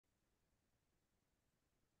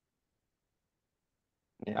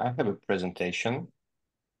Yeah, I have a presentation,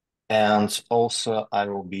 and also I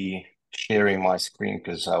will be sharing my screen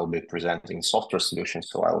because I will be presenting software solutions.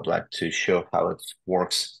 So I would like to show how it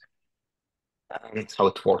works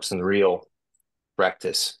in real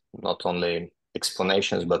practice, not only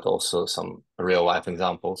explanations, but also some real life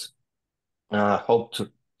examples. Hope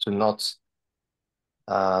to not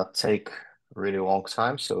take really long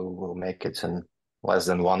time, so we'll make it in less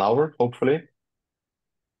than 1 hour, hopefully.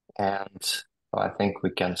 And I think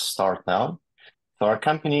we can start now. So our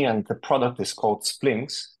company and the product is called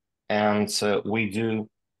Splynx, and we do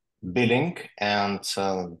billing and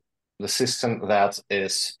the system that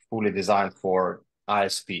is fully designed for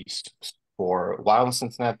ISPs, for wireless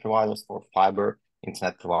internet providers, for fiber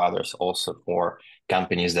internet providers, also for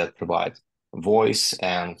companies that provide voice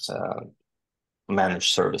and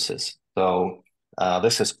managed services. So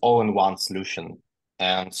this is all-in-one solution.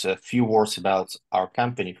 And a few words about our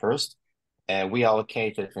company first. We are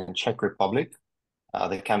located in Czech Republic.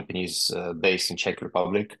 The company is based in Czech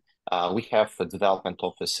Republic. We have development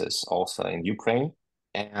offices also in Ukraine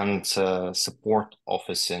and support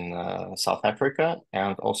office in South Africa.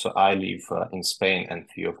 And also I live in Spain, and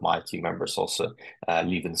few of my team members also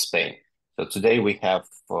live in Spain. So today we have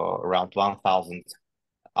around 1,000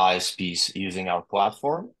 ISPs using our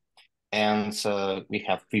platform, and we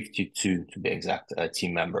have 52 to be exact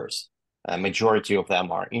team members. Majority of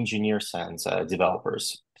them are engineers and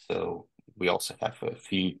developers. So we also have a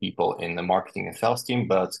few people in the marketing and sales team,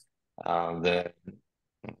 but the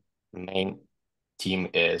main team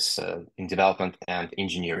is in development and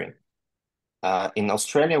engineering. In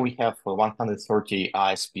Australia, we have 130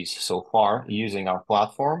 ISPs so far using our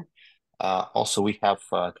platform. Also, we have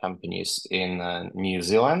companies in New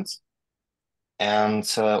Zealand. And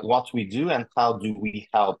what we do and how do we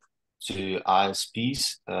help to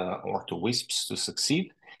ISPs or to WISPs to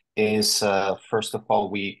succeed is, first of all,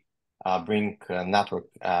 we bring network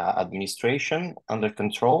administration under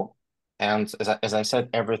control. And as I said,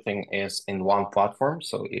 everything is in one platform.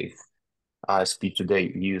 So if ISP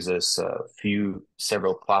today uses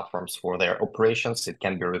several platforms for their operations, it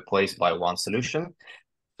can be replaced by one solution.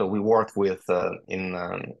 So we work with in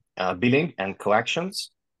billing and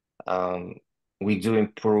collections. Um, we do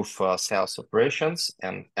improve sales operations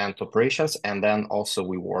and operations, and then also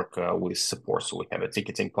we work with support. So we have a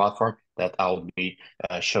ticketing platform that I'll be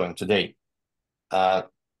showing today.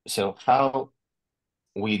 So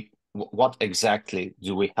what exactly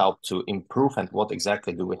do we help to improve, and what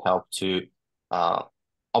exactly do we help to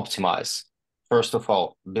optimize? First of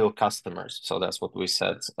all, bill customers. So that's what we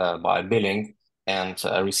said by billing and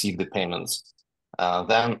receive the payments.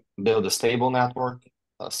 Then build a stable network,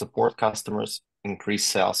 support customers, increase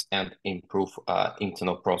sales, and improve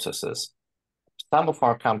internal processes. Some of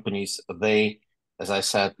our companies, as I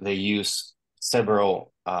said, they use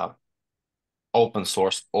several open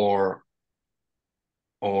source or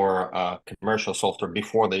commercial software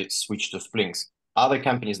before they switch to Splynx. Other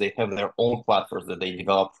companies, they have their own platforms that they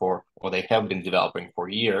develop for, or they have been developing for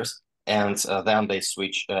years, and then they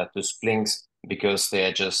switch to Splynx because they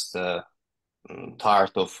are just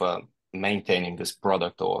tired of maintaining this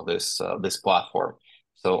product or this platform.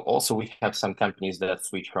 So also we have some companies that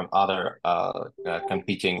switch from other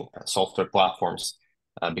competing software platforms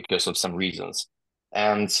because of some reasons.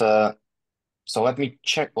 And so let me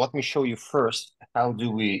show you first how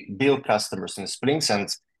do we build customers in Splynx and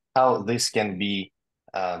how this can be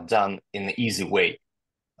done in an easy way.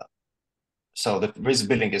 So this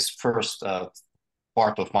building is first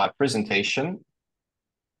part of my presentation.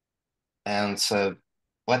 And so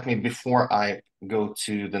before I go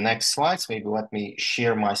to the next slides, maybe let me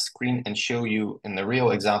share my screen and show you in the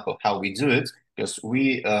real example how we do it, because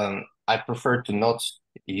I prefer to not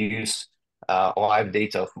use live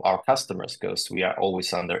data of our customers because we are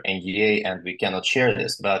always under NDA and we cannot share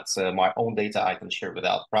this, but my own data I can share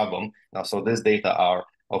without problem. Now, so this data are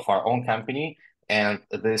of our own company, and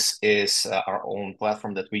this is our own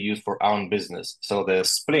platform that we use for our own business. So the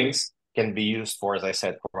Splynx can be used for, as I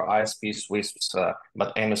said, for ISPs, WISPs,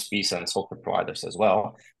 but MSPs and software providers as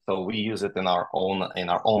well. So we use it in our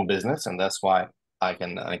own business, and that's why I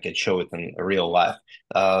can show it in real life.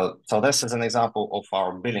 So this is an example of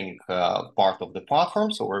our billing part of the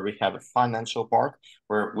platform. So where we have a financial part,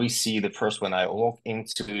 where we see the first when I log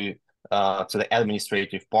into to the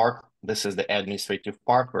administrative part. This is the administrative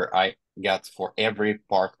part where I get for every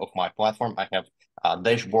part of my platform. I have a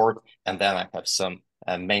dashboard, and then I have some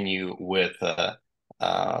menu with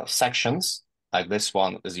sections. Like this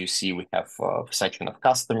one, as you see, we have a section of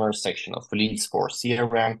customers, section of leads for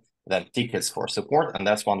CRM, then tickets for support, and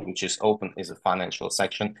that's one which is open is a financial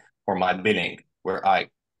section for my billing, where I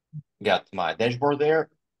got my dashboard there,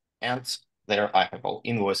 and there I have all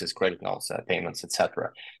invoices, credit notes, payments,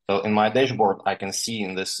 etc. So in my dashboard, I can see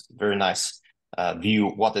in this very nice view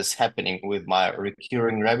what is happening with my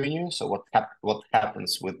recurring revenue. So what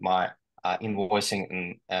happens with my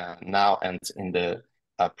invoicing now and in the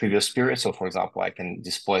previous period. So for example, I can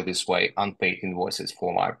display this way unpaid invoices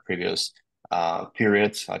for my previous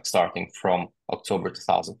periods, like starting from October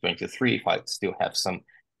 2023, if I still have some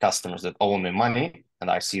customers that owe me money. And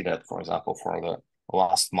I see that, for example, for the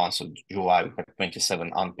last month of July, we have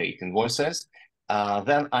 27 unpaid invoices.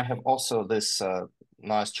 Then I have also this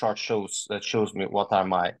nice chart that shows me what are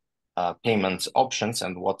my payment options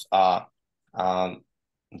and what are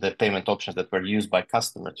the payment options that were used by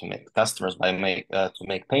customers to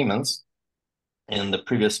make payments in the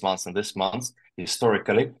previous months and this month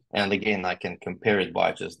historically. And again, I can compare it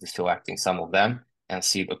by just selecting some of them and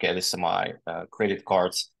see, okay, this is my credit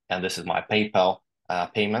cards and this is my PayPal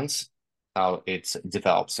payments, how it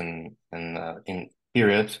develops in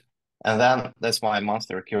period. And then that's my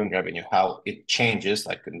monthly recurring revenue, how it changes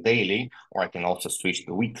like daily, or I can also switch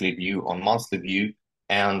to weekly view on monthly view,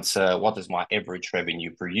 and what is my average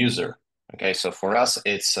revenue per user. Okay, so for us,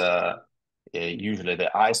 it's usually the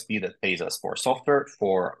ISP that pays us for software.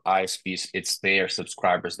 For ISPs, it's their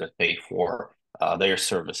subscribers that pay for their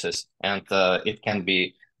services. And it can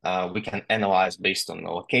be, we can analyze based on the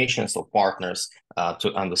locations of partners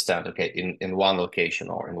to understand, okay, in one location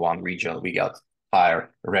or in one region, we got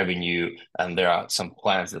higher revenue, and there are some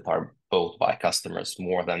plans that are bought by customers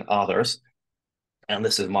more than others. And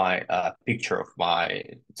this is my picture of my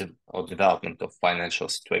development of financial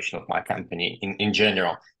situation of my company in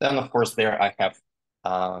general. Then, of course, there I have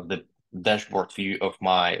the dashboard view of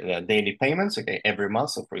my daily payments, okay, every month.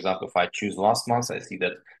 So, for example, if I choose last month, I see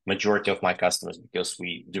that majority of my customers, because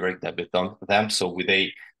we direct debit on them, so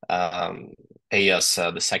they pay us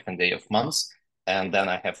the second day of months. And then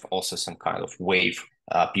I have also some kind of wave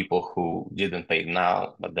people who didn't pay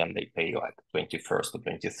now, but then they pay like 21st or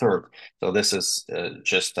 23rd. So this is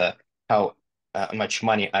just how much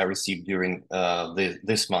money I received during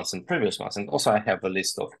this month and previous months. And also I have a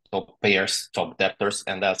list of top payers, top debtors,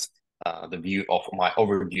 and that's the view of my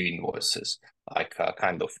overdue invoices, like a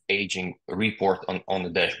kind of aging report on the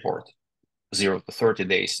dashboard, 0 to 30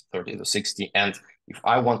 days, 30 to 60. And if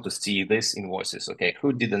I want to see these invoices, okay,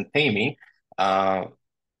 who didn't pay me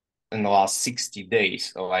in the last 60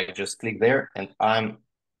 days, so I just click there and I'm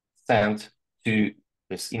sent to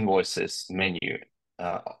this invoices menu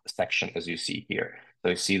section, as you see here.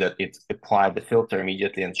 So you see that it applied the filter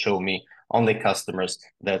immediately and showed me only customers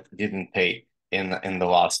that didn't pay in the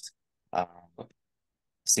last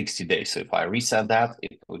 60 days. So if I reset that,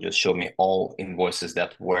 it will just show me all invoices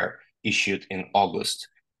that were issued in August.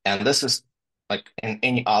 And this is like in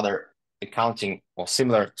any other accounting or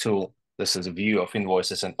similar tool. This is a view of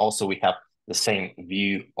invoices, and also we have the same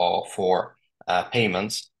view for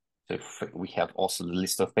payments. So we have also the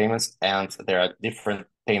list of payments, and there are different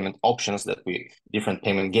payment options different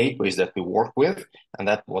payment gateways that we work with, and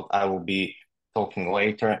that's what I will be talking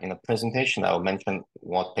later in the presentation. I will mention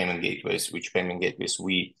which payment gateways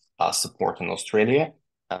we support in Australia.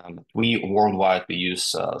 We worldwide, we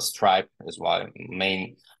use Stripe as well,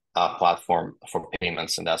 main platform for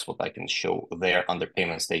payments, and that's what I can show there under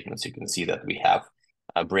payment statements. You can see that we have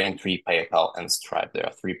Braintree, PayPal, and Stripe. There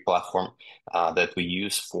are three platforms that we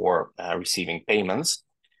use for receiving payments,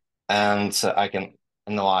 and I can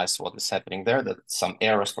analyze what is happening there. That some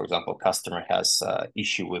errors, for example, customer has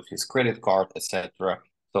issue with his credit card, etc.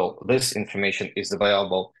 So this information is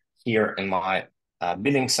available here in my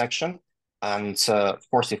billing section. And of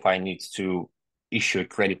course, if I need to issue a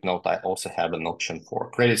credit note, I also have an option for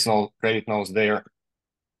credit notes there.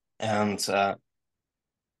 And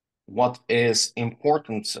what is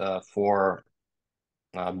important for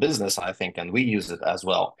business, I think, and we use it as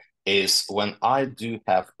well, is when I do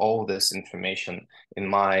have all this information in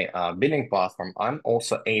my billing platform, I'm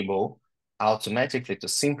also able automatically to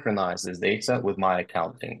synchronize this data with my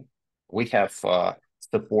accounting. We have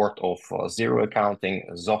support of Zero Accounting,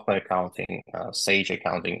 Zoho Accounting, Sage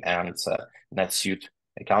Accounting, and NetSuite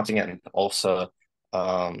Accounting, and also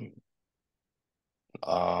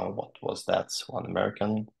what was that one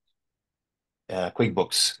American?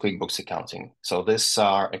 QuickBooks Accounting. So these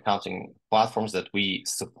are accounting platforms that we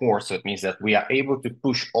support. So it means that we are able to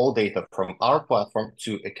push all data from our platform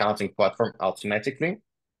to accounting platform automatically.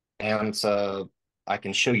 And I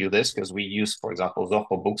can show you this because we use, for example,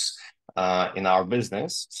 Zoho Books in our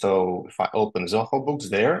business. So if I open Zoho Books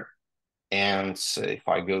there, and if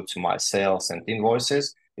I go to my sales and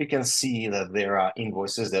invoices, you can see that there are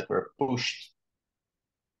invoices that were pushed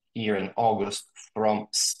here in August from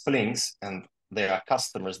Splynx, and there are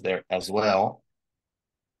customers there as well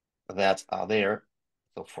that are there.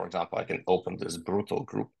 So for example, I can open this Brutal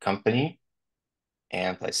Group company,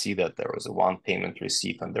 and I see that there was a one payment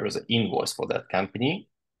received and there is an invoice for that company,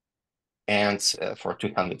 and for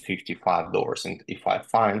 $255. And if I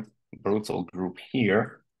find Brutal Group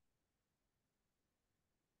here,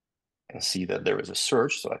 I can see that there is a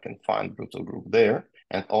search, so I can find Brutal Group there,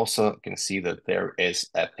 and also can see that there is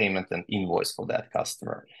a payment and invoice for that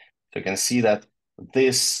customer. So you can see that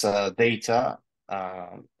this data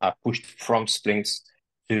are pushed from Splynx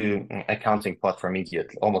to accounting platform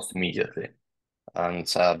immediately, almost immediately. And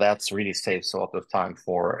that's really saves a lot of time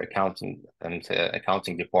for accounting and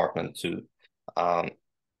accounting department to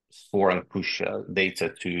store and push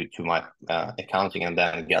data to my accounting, and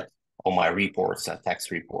then get all my reports and tax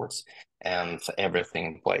reports and everything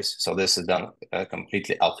in place. So this is done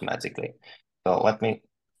completely automatically. So let me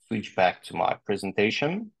switch back to my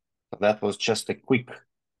presentation. So that was just a quick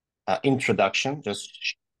introduction.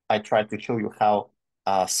 I tried to show you how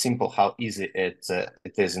simple, how easy it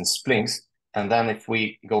is in Splynx. And then if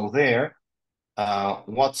we go there,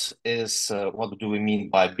 what do we mean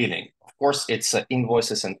by billing? Of course, it's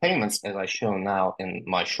invoices and payments, as I show now in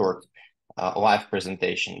my short live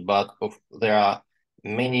presentation, but there are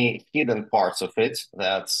many hidden parts of it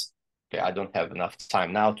that I don't have enough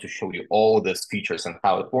time now to show you all these features and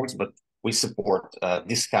how it works, but we support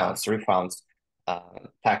discounts, refunds,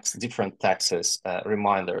 different taxes,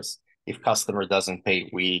 reminders. If customer doesn't pay,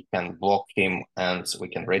 we can block him and we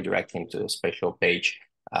can redirect him to a special page.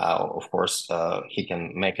 Of course, he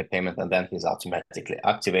can make a payment and then he's automatically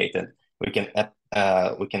activated. We can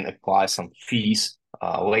apply some fees,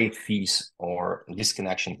 late fees or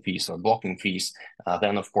disconnection fees or blocking fees.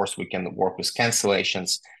 Then of course we can work with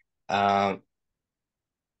cancellations. And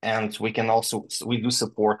we do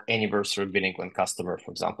support anniversary billing when customer, for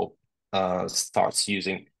example, starts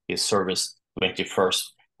using his service 21st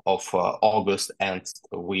of August, and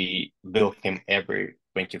we bill him every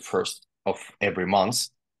 21st of every month.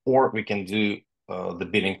 Or we can do the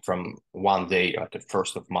billing from one day at the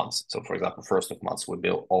first of month. So for example, first of month, we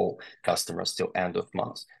bill all customers till end of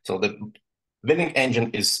month. So the billing engine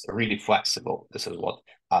is really flexible. This is what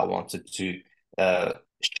I wanted to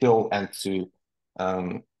show and to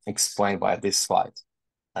explain by this slide.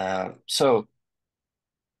 So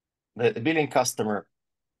the billing customer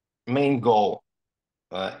main goal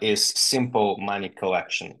is simple money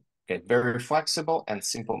collection. Okay, very flexible and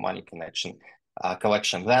simple money collection.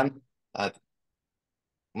 Then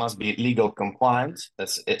must be legal compliant,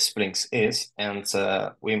 as Splynx is, and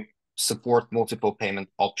we support multiple payment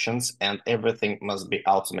options, and everything must be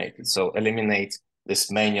automated. So eliminate this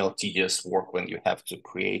manual tedious work when you have to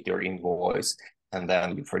create your invoice and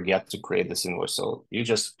then you forget to create this invoice. So you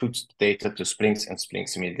just put data to Splynx, and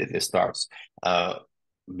Splynx immediately starts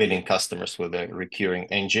billing customers with a recurring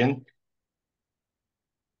engine.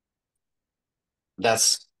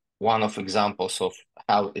 That's one of examples of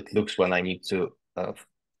how it looks when I need to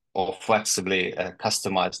or flexibly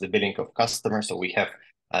customize the billing of customers. So we have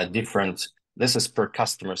this is per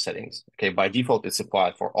customer settings. Okay, by default, it's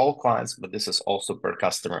applied for all clients, but this is also per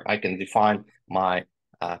customer. I can define my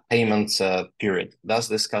payments period. Does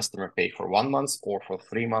this customer pay for 1 month or for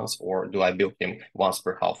 3 months, or do I bill him once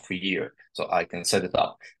per half a year? So I can set it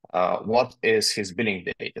up. What is his billing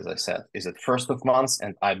date? As I said, is it first of month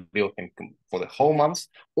and I bill him for the whole month,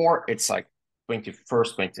 or it's like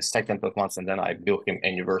 21st, 22nd of month, and then I bill him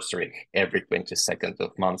anniversary every 22nd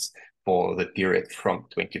of month for the period from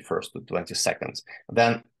 21st to 22nd.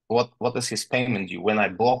 Then what is his payment due when I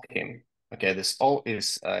block him? Okay, this all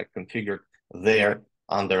is configured there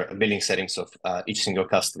under billing settings of each single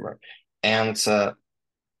customer. And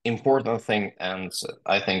important thing, and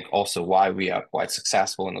I think also why we are quite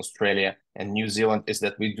successful in Australia and New Zealand, is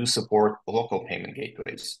that we do support local payment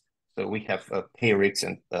gateways. So we have Payrix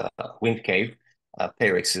and Windcave.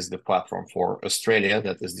 Payrix is the platform for Australia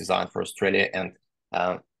that is designed for Australia, and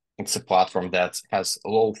it's a platform that has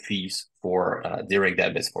low fees for direct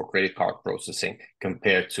debits for credit card processing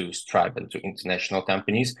compared to Stripe and to international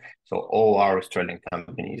companies. So all our Australian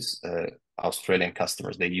companies, Australian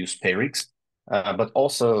customers, they use Payrix. But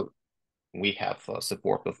also we have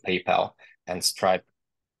support of PayPal and Stripe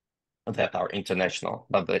that are international.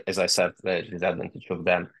 But as I said, the disadvantage of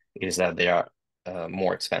them is that they are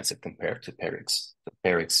more expensive compared to Payrix.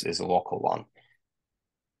 Payrix is a local one.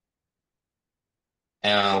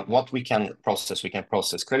 What we can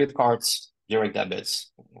process credit cards, direct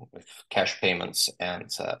debits, with cash payments, and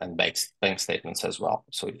bank statements as well.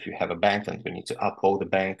 So if you have a bank and we need to upload the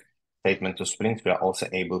bank statement to Splynx, we are also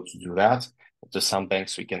able to do that. to some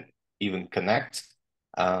banks we can even connect.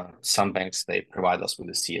 Some banks, they provide us with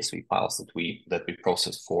the CSV files that we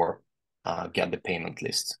process for get the payment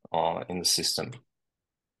list in the system.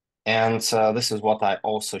 And this is what I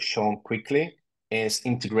also shown quickly is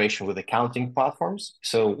integration with accounting platforms.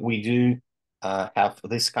 So we do have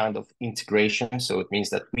this kind of integration. So it means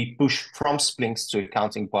that we push from Splynx to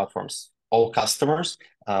accounting platforms all customers.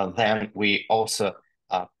 Then we also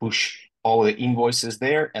push all the invoices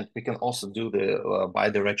there, and we can also do the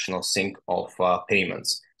bi-directional sync of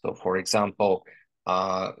payments. So for example,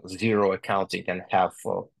 Zero Accounting can have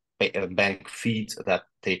a bank feed that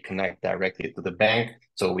they connect directly to the bank.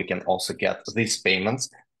 So we can also get these payments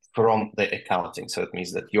from the accounting. So it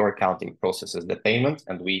means that your accounting processes the payment,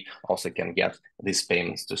 and we also can get these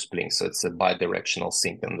payments to Splynx. So it's a bi-directional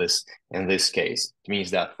sync in this case. It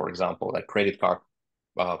means that, for example, a credit card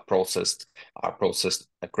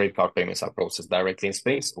credit card payments are processed directly in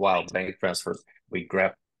Splynx, while bank transfers we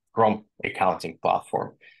grab from accounting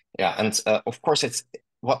platform. Yeah, and of course, it's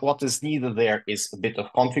what is needed there is a bit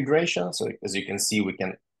of configuration. So as you can see,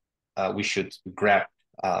 we should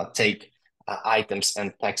take items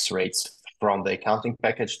and tax rates from the accounting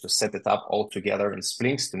package to set it up all together in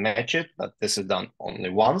Splynx to match it. But this is done only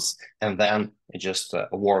once, and then it just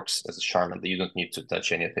works as a charm, and you don't need to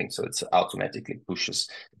touch anything. So it automatically pushes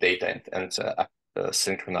data and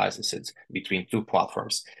synchronizes it between two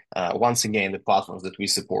platforms. Once again, the platforms that we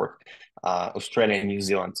support, Australia and New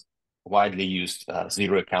Zealand, widely used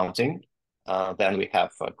Zero Accounting. Then we have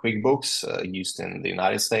QuickBooks used in the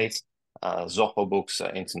United States, Zoho Books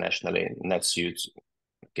internationally, NetSuite,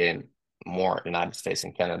 again, more United States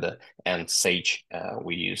and Canada, and Sage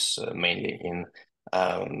we use mainly in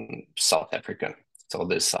South Africa. So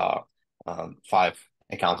these are 5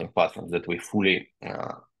 accounting platforms that we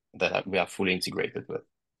are fully integrated with.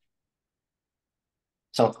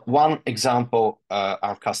 So one example,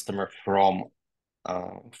 our customer from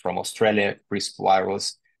Australia,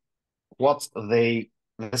 WISPAU,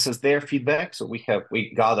 this is their feedback. So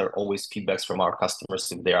we gather always feedbacks from our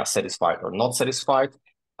customers if they are satisfied or not satisfied.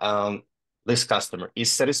 This customer is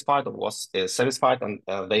satisfied or was satisfied, and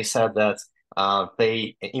they said that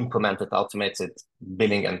they implemented automated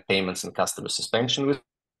billing and payments and customer suspension with,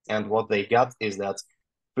 and what they got is that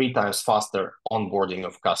 3 times faster onboarding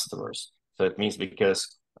of customers. So it means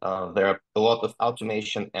because there are a lot of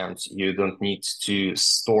automation, and you don't need to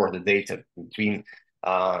store the data between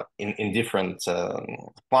in different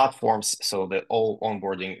platforms, so the all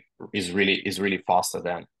onboarding is really faster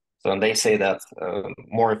then. So and they say that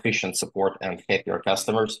more efficient support and happier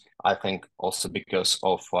customers, I think also because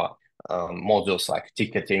of modules like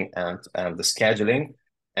ticketing and the scheduling.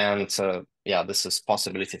 And yeah, this is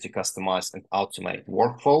possibility to customize and automate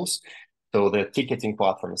workflows. So the ticketing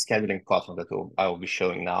platform, the scheduling platform that I will be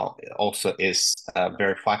showing now also is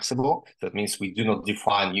very flexible. So it means we do not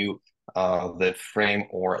define the frame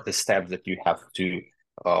or the step that you have to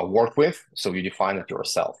work with. So you define it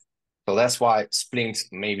yourself. So that's why Splynx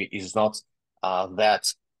maybe is not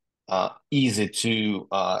that easy to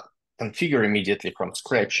configure immediately from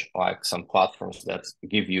scratch, like some platforms that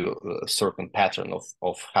give you a certain pattern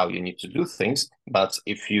of how you need to do things. But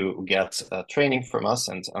if you get training from us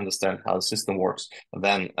and understand how the system works,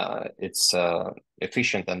 then it's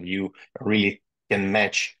efficient, and you really can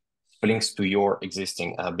match Splynx to your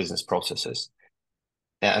existing business processes.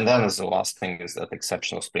 And then as the last thing is that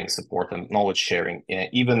exceptional Splynx support and knowledge sharing.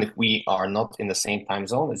 Even if we are not in the same time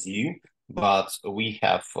zone as you, but we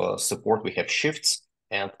have support, we have shifts,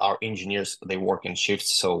 and our engineers, they work in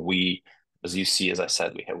shifts. So we, as you see, as I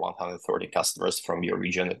said, we have 130 customers from your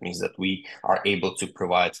region. It means that we are able to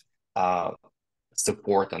provide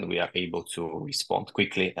support, and we are able to respond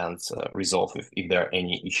quickly and resolve if there are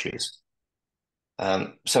any issues.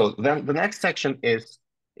 So then the next section is,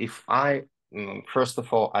 if first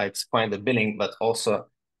of all, I explain the billing, but also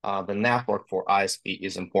the network for ISP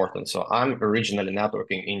is important. So I'm originally a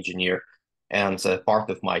networking engineer, and part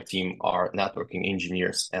of my team are networking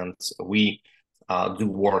engineers, and we do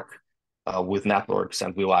work with networks,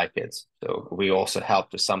 and we like it. So we also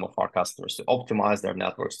help to some of our customers to optimize their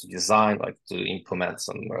networks, to design, like to implement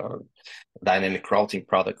some dynamic routing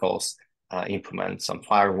protocols, implement some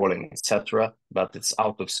firewalling, etc. But it's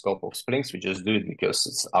out of scope of Splynx. We just do it because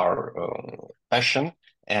it's our passion.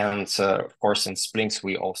 And of course, in Splynx,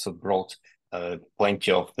 we also brought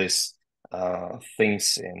plenty of these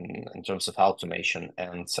things in terms of automation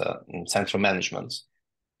and central management.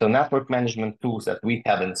 So network management tools that we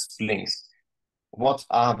have in Splynx, what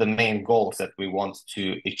are the main goals that we want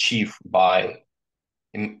to achieve by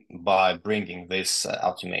bringing this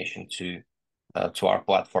automation to to our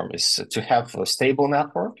platform is to have a stable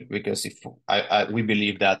network, because if we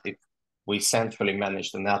believe that if we centrally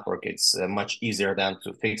manage the network, it's much easier than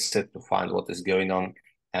to fix it, to find what is going on,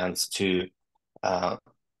 and to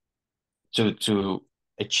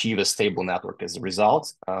achieve a stable network as a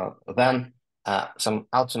result. Then some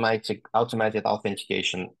automated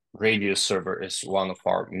authentication. Radius server is one of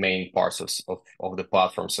our main parts of the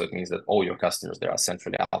platform. So it means that all your customers, they are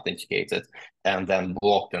centrally authenticated and then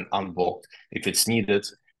blocked and unblocked if it's needed.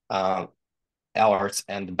 Alerts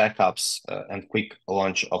and backups and quick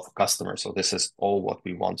launch of customers. So this is all what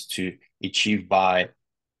we want to achieve by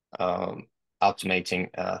automating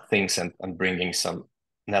things and bringing some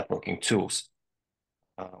networking tools.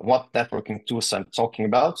 What networking tools I'm talking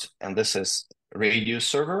about, and this is Radius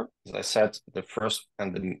server. As I said, the first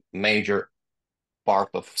and the major part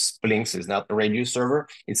of Splynx is not the Radius server.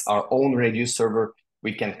 It's our own Radius server.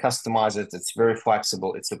 We can customize it. It's very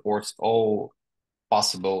flexible. It supports all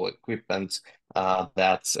possible equipment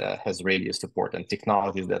that has Radius support and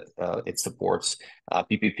technologies that it supports.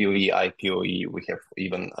 PPPoE, IPoE. We have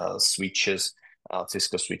even switches,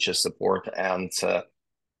 Cisco switches support, and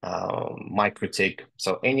MikroTik.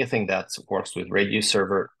 So anything that works with Radius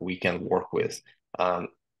server, we can work with.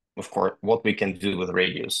 Of course, what we can do with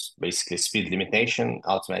Radius, basically speed limitation,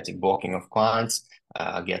 automatic blocking of clients,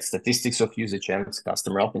 get statistics of usage and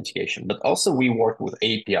customer authentication. But also we work with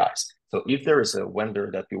APIs. So if there is a vendor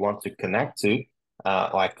that we want to connect to,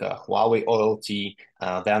 like Huawei OLT,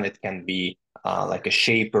 then it can be like a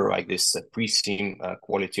Shaper, like this pre-SIM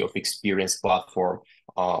quality of experience platform.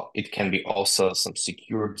 It can be also some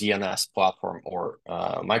secure DNS platform or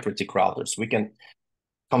MikroTik routers. We can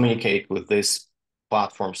communicate with these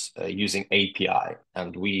platforms using API,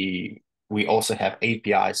 and we also have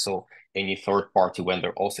API, so any third-party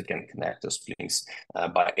vendor also can connect to Splynx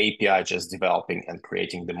by API, just developing and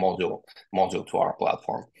creating the module to our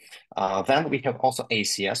platform. Then we have also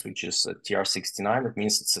ACS, which is TR69. It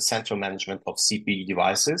means it's a central management of CPE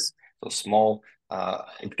devices, so small.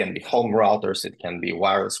 It can be home routers, it can be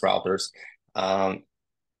wireless routers,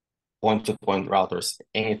 point-to-point routers,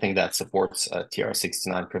 anything that supports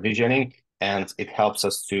TR69 provisioning, and it helps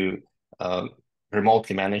us to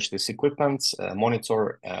remotely manage this equipment,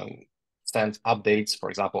 monitor, send updates. For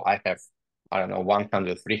example, I have,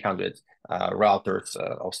 100, 300 routers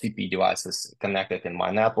of CPE devices connected in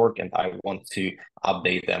my network, and I want to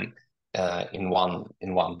update them in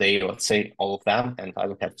one day, let's say, all of them, and I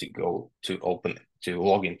would have to go to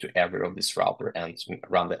log into every of this router and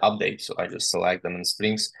run the update. So I just select them in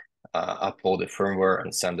Splynx, upload the firmware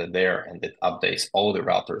and send it there, and it updates all the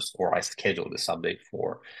routers, or I schedule this update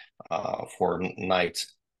for night.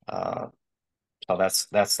 So that's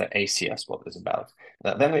the ACS, what it's about.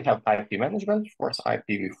 Then we have IP management, of course,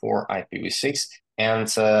 IPv4, IPv6,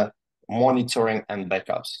 and monitoring and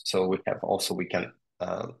backups. So we can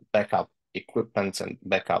backup equipment and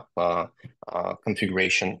backup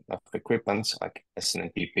configuration of equipment like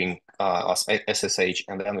SNMP ping, SSH,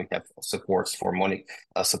 and then we have supports for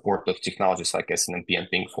support of technologies like SNMP and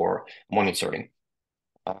ping for monitoring.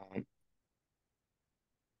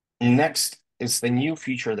 Next is the new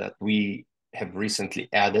feature that we have recently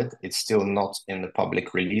added. It's still not in the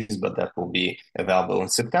public release, but that will be available in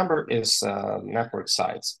September, is network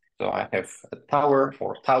sites. So I have a tower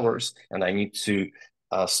or towers, and I need to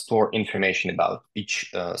store information about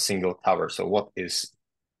each single tower. So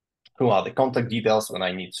who are the contact details when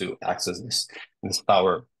I need to access this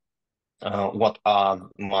tower? What are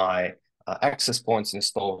my access points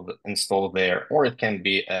installed there, or it can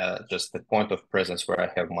be just the point of presence where I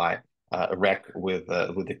have my rack with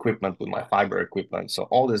equipment, with my fiber equipment. So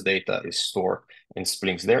all this data is stored in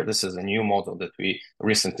Splynx there. This is a new model that we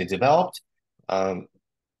recently developed.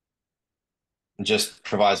 Just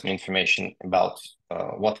provides me information about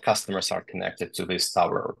what customers are connected to this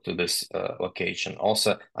tower or to this location.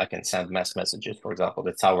 Also, I can send messages. For example,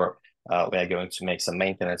 the tower, we are going to make some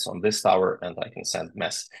maintenance on this tower, and I can send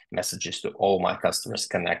messages to all my customers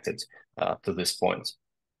connected to this point.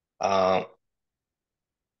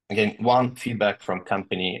 Again, one feedback from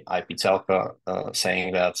company IP Telco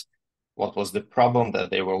saying that what was the problem, that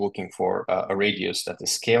they were looking for a radius that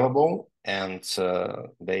is scalable, and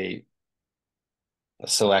they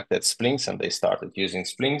selected Splynx and they started using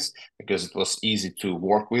Splynx because it was easy to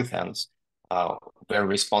work with and very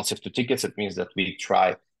responsive to tickets. It means that we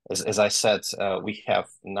try, as I said, we have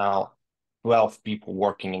now 12 people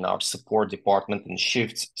working in our support department in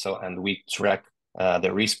shifts. So, and we track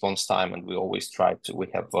the response time, and we always try to, we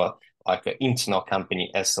have like an internal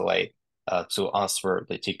company SLA to answer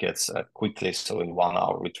the tickets quickly. So in 1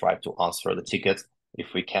 hour, we try to answer the ticket if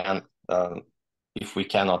we can. if we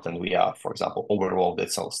cannot and we are, for example,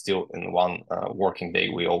 overloaded, so still in one working day,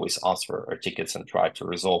 we always answer our tickets and try to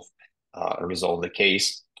resolve the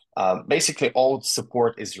case. Basically, all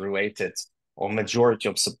support is related, or majority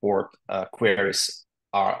of support queries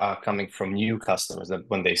are coming from new customers that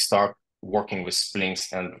when they start working with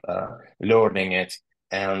Splynx and loading it,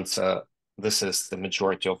 and this is the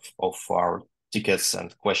majority of our tickets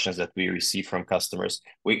and questions that we receive from customers.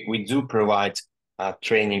 We do provide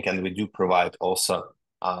training, and we do provide also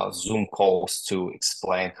Zoom calls to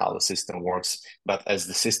explain how the system works. But as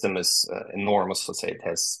the system is enormous, let's say it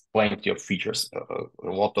has plenty of features, a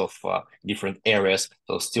lot of different areas,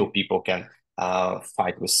 so still people can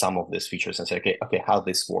fight with some of these features and say, okay, how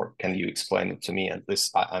this work? Can you explain it to me? And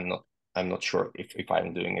this, I'm not sure if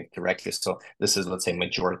I'm doing it correctly. So this is, let's say,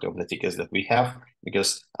 majority of the tickets that we have,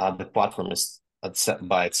 because the platform is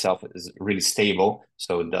by itself is really stable,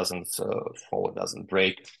 so it doesn't fall, it doesn't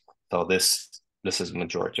break. So this is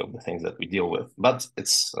majority of the things that we deal with. But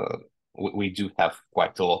it's we do have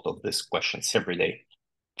quite a lot of these questions every day,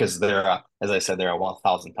 because there are, as I said, there are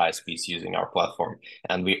 1,000 ISPs using our platform,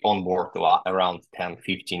 and we onboard around 10,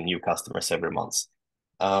 15 new customers every month.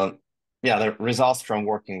 Yeah, the results from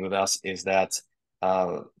working with us is that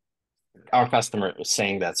our customer is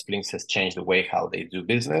saying that Splynx has changed the way how they do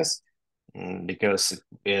business, because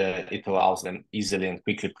it allows them easily and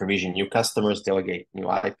quickly provision new customers, delegate new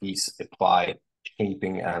IPs, apply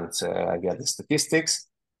shaping, and get the statistics.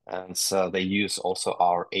 And so they use also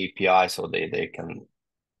our API, so they can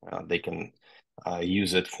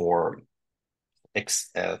use it for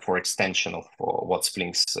extension of what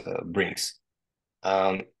Splynx brings.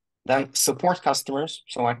 Then support customers.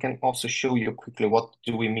 So I can also show you quickly what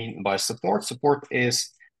do we mean by support. Support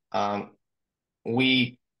is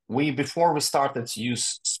we before we started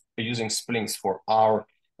using Splynx for our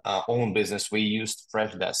own business, we used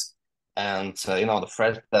Freshdesk, and the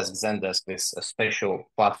Freshdesk, Zendesk is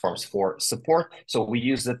special platforms for support, so we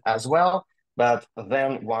used it as well. But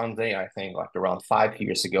then one day, I think like around 5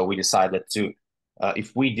 years ago, we decided to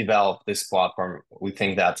if we develop this platform, we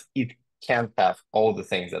think that it can have all the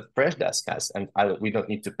things that Freshdesk has, and we don't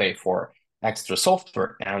need to pay for extra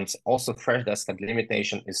software. And also Freshdesk had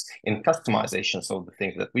limitation is in customizations of the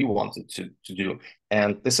things that we wanted to do.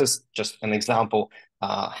 And this is just an example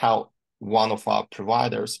how one of our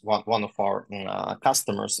providers, one of our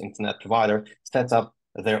customers, internet provider, set up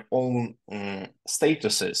their own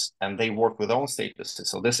statuses, and they work with own statuses.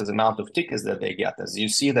 So this is the amount of tickets that they get. As you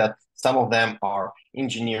see that some of them are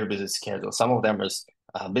engineer visit schedule, some of them is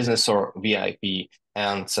business or VIP,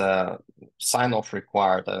 and sign off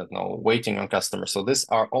required, I don't know, waiting on customers. So these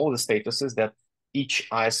are all the statuses that each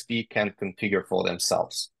ISP can configure for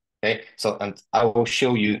themselves. Okay, so and I will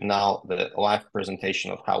show you now the live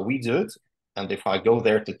presentation of how we do it. And if I go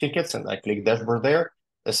there to tickets and I click dashboard there,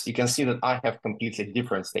 as you can see that I have completely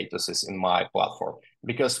different statuses in my platform,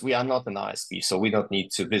 because we are not an ISP, so we don't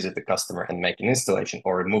need to visit the customer and make an installation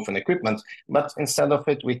or remove an equipment. But instead of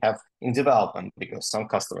it, we have in development, because some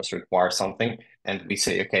customers require something, and we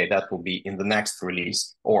say, okay, that will be in the next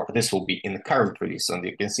release, or this will be in the current release. And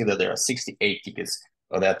you can see that there are 68 tickets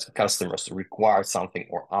that customers require something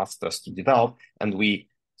or asked us to develop, and we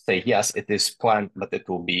say, yes, it is planned, but it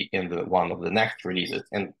will be in the one of the next releases.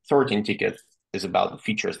 And 13 tickets is about the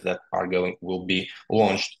features that will be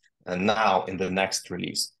launched now in the next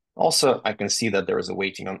release. Also, I can see that there is a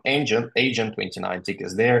waiting on agent 29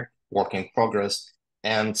 tickets there, work in progress.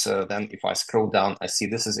 And then if I scroll down, I see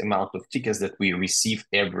this is the amount of tickets that we receive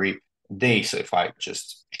every day. So if I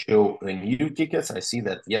just show the new tickets, I see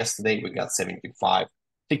that yesterday we got 75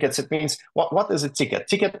 tickets. It means what is a ticket?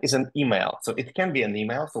 Ticket is an email. So it can be an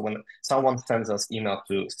email. So when someone sends us email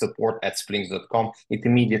to support@splynx.com, it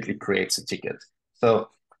immediately creates a ticket. So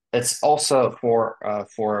it's also for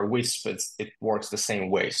WISP, it works the same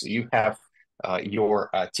way. So you have your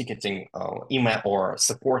ticketing email or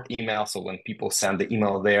support email. So when people send the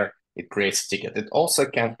email there, it creates a ticket. It also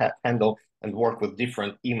can handle and work with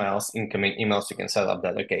different emails, incoming emails. You can set up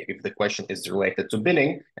that, okay, if the question is related to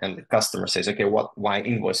billing and the customer says, okay, why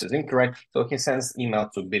invoice is incorrect? So he sends email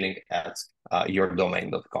to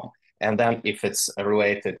billing@yourdomain.com. And then if it's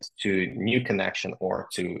related to new connection or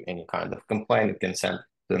to any kind of complaint, you can send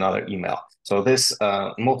to another email. So this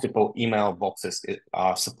multiple email boxes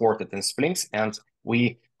are supported in Splynx, and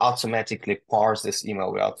we automatically parse this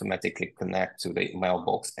email. We automatically connect to the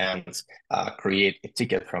mailbox and create a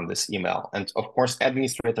ticket from this email. And of course,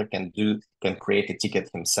 administrator can create a ticket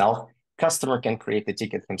himself. Customer can create a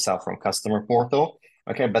ticket himself from customer portal.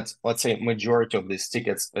 Okay, but let's say majority of these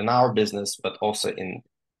tickets in our business, but also in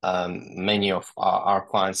many of our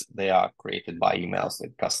clients, they are created by emails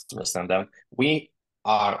that customers send them. We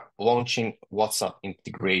are launching WhatsApp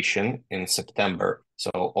integration in September. So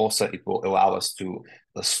also it will allow us to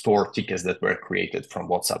store tickets that were created from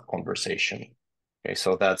WhatsApp conversation. Okay,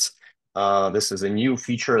 so that's this is a new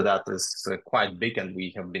feature that is quite big, and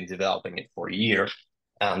we have been developing it for a year,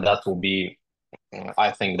 and that will be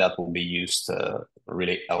I think that will be used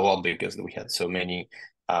really a lot because we had so many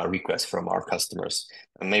requests from our customers,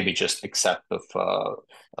 and maybe just except of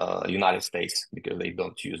United States because they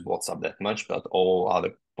don't use WhatsApp that much, but all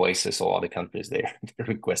other places, all other countries, they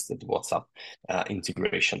requested WhatsApp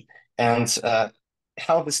integration. And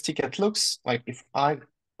how this ticket looks, like if I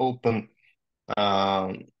open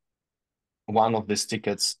one of these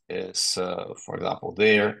tickets is, for example,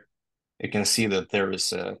 there, you can see that there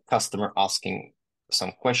is a customer asking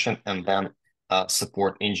some question and then a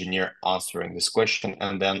support engineer answering this question.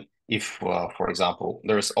 And then if, for example,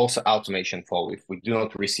 there is also automation flow. If we do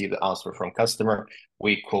not receive the answer from customer,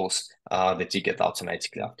 we close the ticket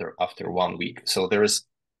automatically after 1 week. So there is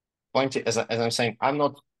plenty, as I'm saying, I'm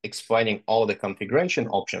not explaining all the configuration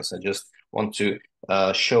options. I just want to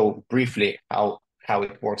show briefly how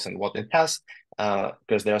it works and what it has,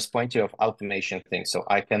 because there's plenty of automation things. So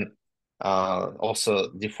I can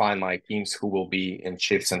also define my teams who will be in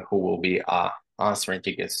shifts and who will be answering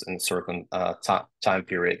tickets in certain time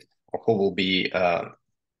period, or who will be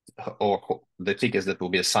or the tickets that will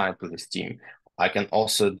be assigned to this team. I can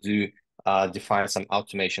also do define some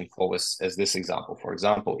automation flow as this example. For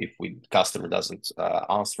example, if customer doesn't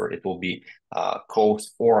answer, it will be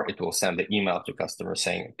closed, or it will send the email to customer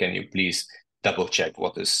saying, can you please double check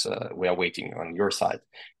what is we are waiting on your side.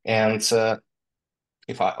 And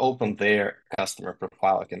if I open their customer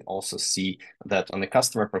profile, I can also see that on the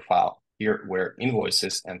customer profile here were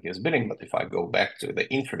invoices and his billing. But if I go back to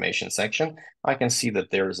the information section, I can see that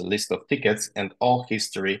there is a list of tickets and all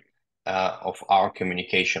history of our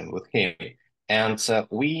communication with him. And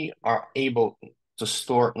we are able to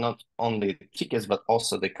store not only tickets, but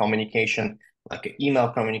also the communication, like email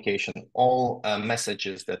communication, all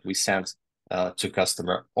messages that we send to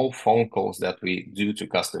customer, all phone calls that we do to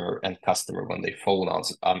customer, and customer when they phone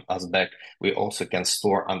us back, we also can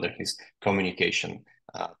store under his communication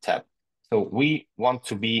tab. So we want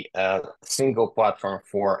to be a single platform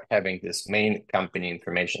for having this main company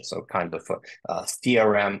information, so kind of a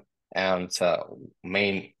CRM and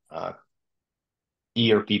main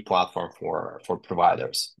ERP platform for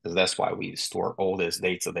providers. That's why we store all this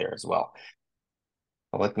data there as well.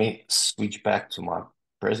 Let me switch back to my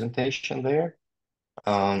presentation there.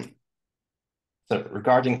 So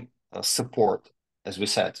regarding support, as we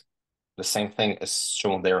said, the same thing as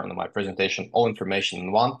shown there on my presentation, all information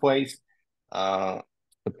in one place,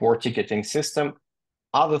 support ticketing system,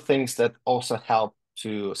 other things that also help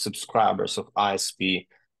to subscribers of ISP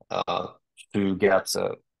to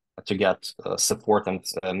get support and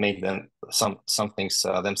make them some things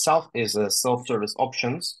themselves is self-service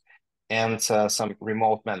options and some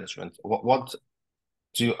remote management. What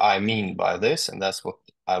do I mean by this? And that's what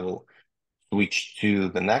I will switch to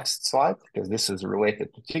the next slide, because this is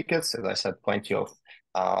related to tickets. As I said, plenty of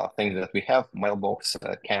things that we have: mailbox,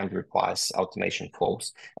 canned replies, automation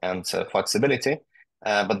flows, and flexibility.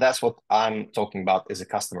 But that's what I'm talking about is a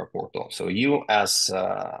customer portal. So you as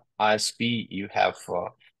ISP, you have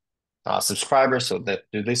subscribers, so that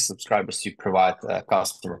to these subscribers you provide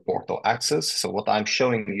customer portal access. So what I'm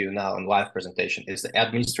showing you now in live presentation is the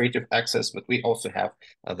administrative access, but we also have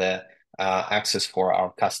the access for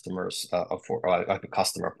our customers for like a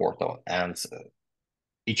customer portal, and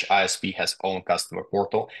each ISP has own customer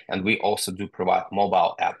portal, and we also do provide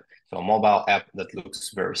mobile app. So a mobile app that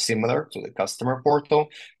looks very similar to the customer portal,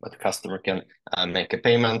 but the customer can make a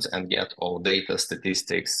payment and get all data,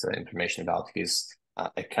 statistics, information about his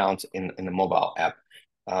account in the mobile app.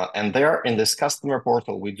 And there in this customer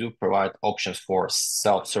portal, we do provide options for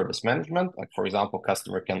self-service management. Like, for example,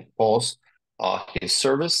 customer can pause his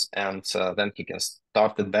service and then he can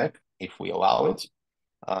start it back if we allow it.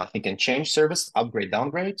 He can change service, upgrade,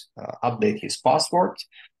 downgrade, update his password.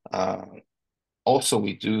 Also,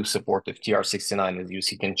 we do support if TR69 is used,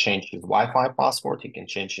 he can change his Wi-Fi password, he can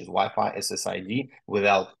change his Wi-Fi SSID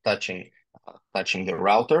without touching the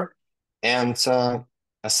router. And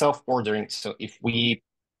a self-ordering, so if we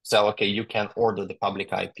say, okay, you can order the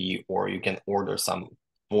public IP, or you can order some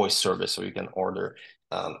voice service, or you can order,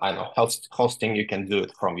 I don't know, hosting, you can do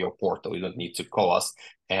it from your portal. You don't need to call us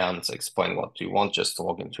and explain what you want, just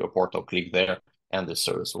log into a portal, click there, and the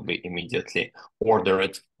service will be immediately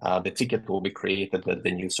ordered. The ticket will be created that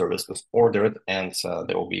the new service was ordered, and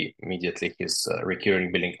there will be immediately his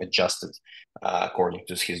recurring billing adjusted according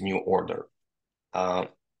to his new order.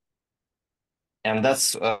 And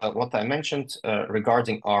that's what I mentioned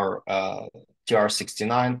regarding our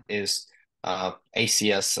TR69 is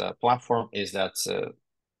ACS platform is that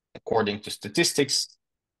according to statistics,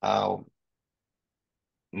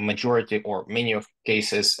 majority or many of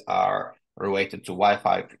cases are related to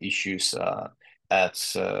Wi-Fi issues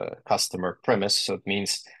at customer premise. So it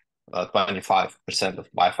means 25% of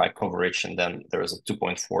Wi-Fi coverage, and then there is a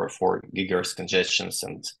 2.44 gigahertz congestions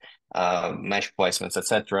and mesh placements,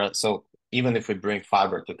 etc. So even if we bring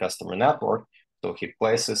fiber to customer network, so he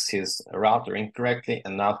places his router incorrectly,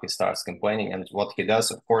 and now he starts complaining. And what he does,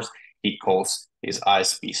 of course, he calls his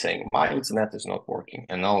ISP saying, my internet is not working.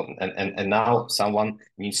 And now someone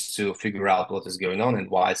needs to figure out what is going on and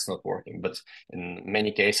why it's not working. But in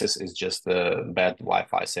many cases, it's just bad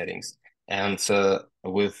Wi-Fi settings. And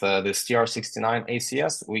with this TR69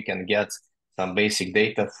 ACS, we can get some basic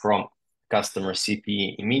data from customer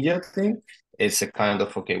CPE immediately. It's a kind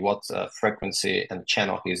of, okay, what frequency and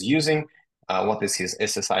channel he's using, what is his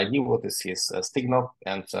SSID, what is his signal,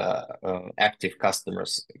 and active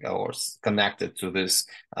customers or connected to this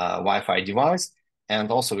Wi-Fi device.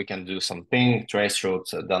 And also we can do some ping,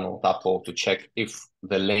 traceroute, download, upload to check if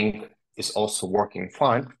the link is also working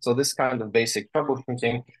fine. So this kind of basic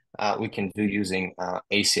troubleshooting we can do using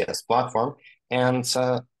ACS platform. And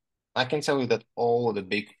I can tell you that all the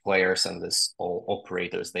big players and all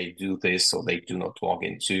operators, they do this, so they do not log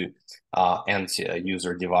into end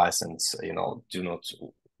user device and do not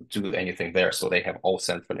do anything there. So they have all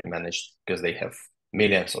centrally managed because they have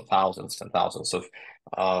millions or thousands and thousands of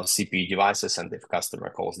CPU devices, and if customer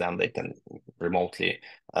calls them, they can remotely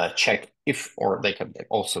check if, or they have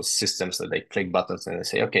also systems that they click buttons and they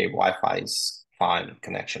say, okay, Wi-Fi is fine,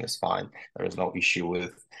 connection is fine, there is no issue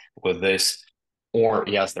with this. Or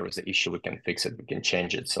yes, there is an issue, we can fix it, we can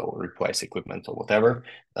change it, so replace equipment or whatever.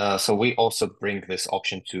 So we also bring this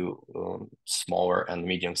option to smaller and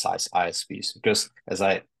medium-sized ISPs, because as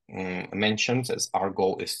I mentioned, as our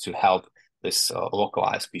goal is to help this local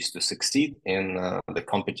ISPs to succeed in the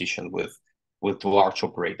competition with large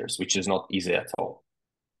operators, which is not easy at all.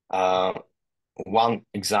 One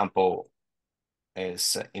example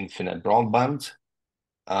is Infinite Broadband.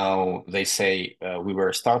 They say we were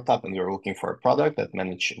a startup and we were looking for a product that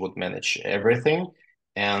would manage everything,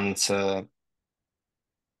 and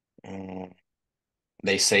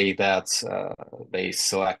they say that they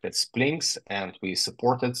selected Splynx and we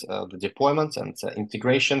supported the deployment and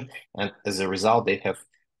integration, and as a result, they have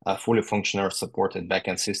a fully functional supported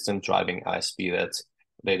backend system driving ISP that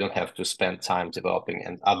they don't have to spend time developing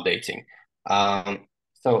and updating.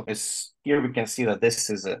 So here we can see that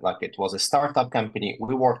this is like it was a startup company.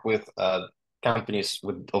 We work with companies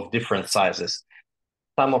of different sizes.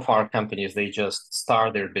 Some of our companies, they just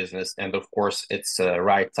start their business, and of course, it's the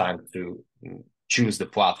right time to choose the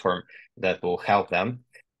platform that will help them.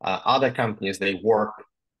 Other companies, they work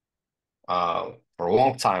for a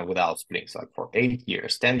long time without Splynx, like for 8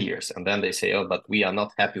 years, 10 years. And then they say, oh, but we are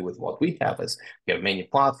not happy with what we have, as we have many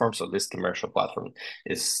platforms, so this commercial platform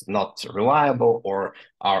is not reliable, or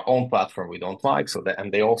our own platform we don't like.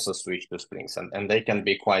 And they also switch to Splynx, and they can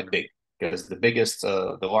be quite big, because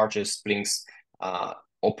the largest Splynx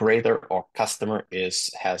operator or customer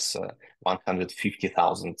has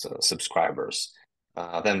 150,000 subscribers.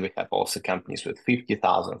 Then we have also companies with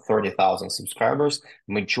 50,000, 30,000 subscribers.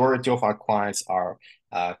 Majority of our clients are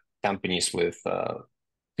companies with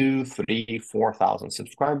 2, 3, 4,000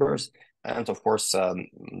 subscribers. And of course,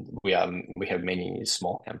 we have many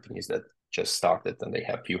small companies that just started and they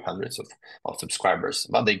have a few hundreds of subscribers,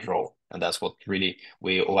 but they grow. And that's what really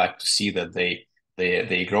we like to see, that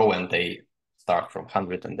they grow and they start from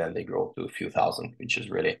 100 and then they grow to a few thousand, which is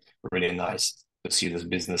really, really nice to see this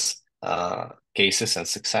business cases and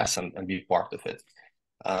success and be part of it.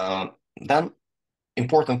 Then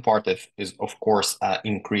important part is of course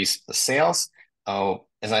increase the sales.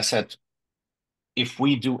 As I said, if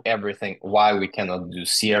we do everything, why we cannot do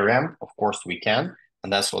CRM? Of course we can,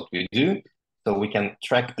 and that's what we do. So we can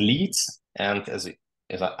track leads, and as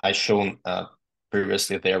I shown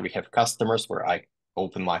previously, there we have customers where I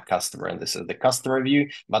open my customer, and this is the customer view.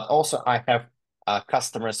 But also I have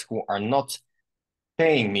customers who are not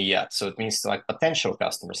paying me yet, so it means like potential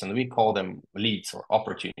customers, and we call them leads or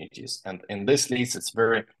opportunities. And in this leads, it's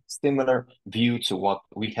very similar view to what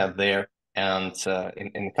we have there and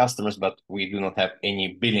in customers, but we do not have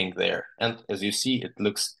any billing there. And as you see, it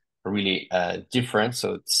looks really different.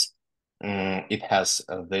 So it has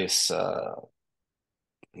this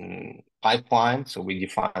pipeline. So we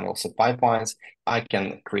define also pipelines. I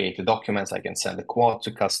can create the documents. I can send a quote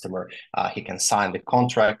to customer. He can sign the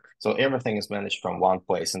contract. So everything is managed from one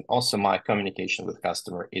place. And also my communication with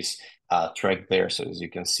customer is tracked there. So as you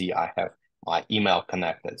can see, I have my email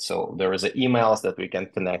connected. So there is emails that we can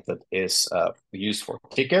connect that is used for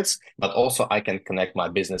tickets, but also I can connect my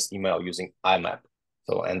business email using IMAP.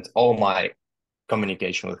 So, and all my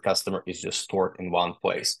communication with customer is just stored in one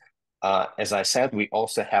place. As I said, we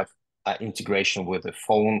also have integration with the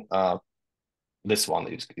phone. This one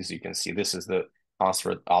is, as you can see, this is the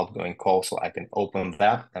answered outgoing call. So I can open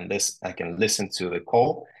that, and this I can listen to the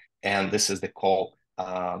call. And this is the call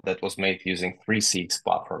that was made using 3CX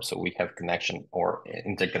platform. So we have connection or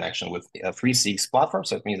interconnection with 3CX platform.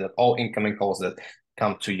 So it means that all incoming calls that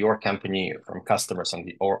come to your company from customers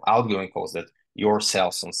and or outgoing calls that your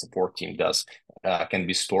sales and support team does can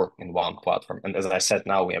be stored in one platform. And as I said,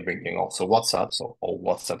 now we are bringing also WhatsApp. So all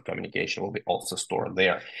WhatsApp communication will be also stored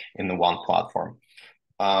there in the one platform.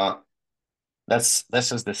 This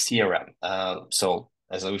is the CRM. So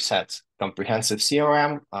as we said, comprehensive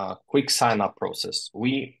CRM, quick sign-up process.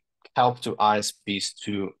 We help to ISPs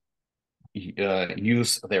to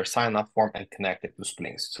use their sign-up form and connect it to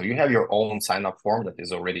Splynx. So you have your own sign-up form that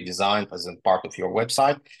is already designed as a part of your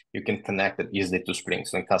website. You can connect it easily to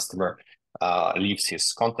Splynx. When customer leaves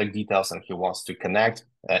his contact details and he wants to connect,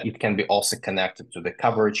 it can be also connected to the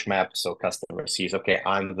coverage map. So customer sees, okay,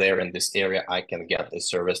 I'm there in this area, I can get this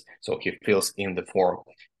service. So he fills in the form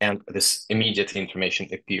and this immediate information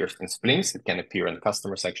appears in Splynx. It can appear in the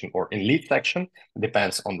customer section or in lead section,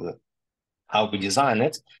 depends on the how we design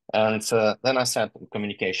it. And then I said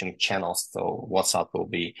communication channels. So WhatsApp will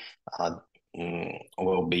be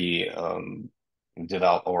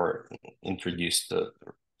developed or introduced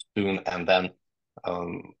soon, and then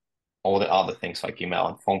all the other things like email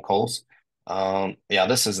and phone calls. Yeah,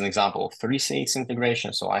 this is an example of 3CX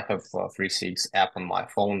integration. So I have 3CX app on my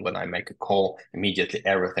phone. When I make a call, immediately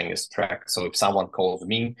everything is tracked. So if someone calls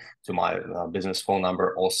me to my business phone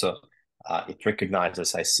number, also it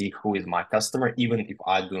recognizes, I see who is my customer, even if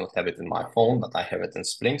I do not have it in my phone, but I have it in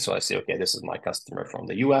Splynx. So I say, okay, this is my customer from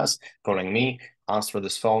the US calling me, answer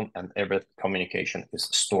this phone, and every communication is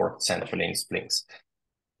stored centrally in Splynx.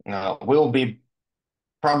 We'll be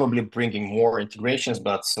probably bringing more integrations,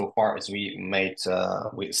 but so far as we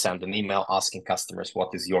send an email asking customers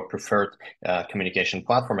what is your preferred communication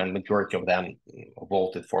platform, and majority of them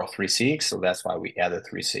voted for 3CX, so that's why we added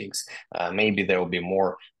 3CX. Maybe there will be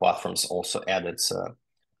more platforms also added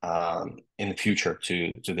in the future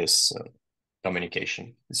to this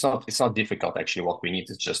communication. It's not difficult actually. What we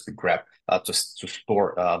need is just to grab to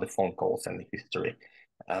store the phone calls and the history.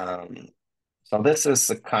 So this is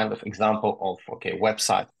a kind of example of, okay,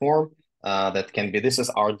 website form that can be, this is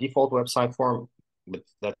our default website form, but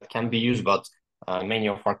that can be used, but many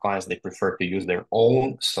of our clients, they prefer to use their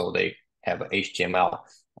own. So they have an HTML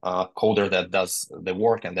coder that does the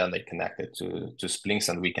work, and then they connect it to Splynx,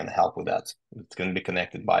 and we can help with that. It can be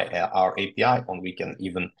connected by our API, and we can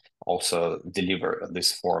even also deliver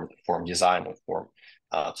this form design or form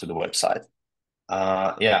to the website.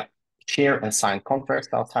 Yeah. Share and sign contracts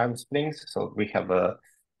outside of Splynx. So we have a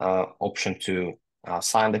option to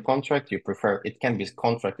sign the contract. You prefer, it can be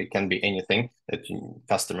contract, it can be anything that the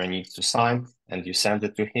customer needs to sign, and you send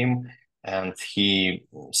it to him, and he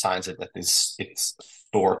signs it. It's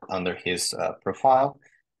stored under his profile.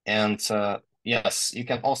 And yes, you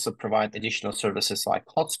can also provide additional services like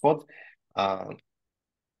hotspot.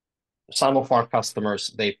 Some of our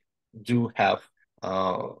customers, they do have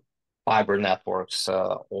fiber networks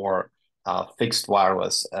or fixed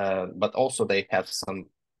wireless, but also they have some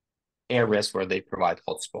areas where they provide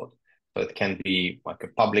hotspot. So it can be like a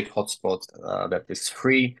public hotspot that is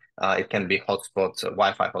free. It can be hotspot,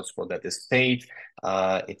 Wi-Fi hotspot that is paid.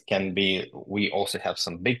 It can be, we also have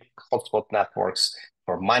some big hotspot networks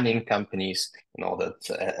for mining companies, you know,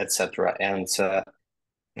 that, etc. And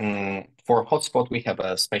for hotspot, we have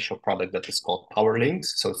a special product that is called Powerlynx.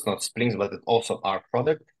 So it's not Splynx, but it's also our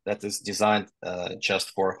product that is designed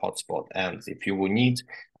just for hotspot. And if you will need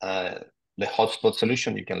the hotspot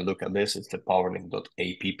solution, you can look at this. It's the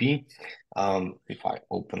powerlynx.app. If I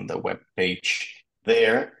open the web page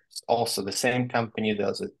there, it's also the same company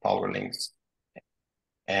does it, Powerlynx.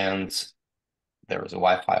 And there is a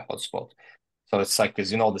Wi-Fi hotspot. So it's like,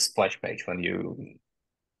 as you know, the splash page when you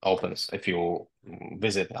opens, if you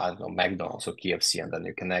visit, I don't know, McDonald's or KFC, and then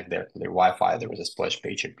you connect there to their Wi-Fi, there is a splash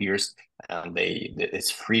page appears, and it's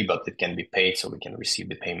free, but it can be paid, so we can receive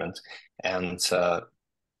the payment. And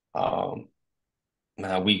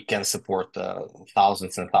we can support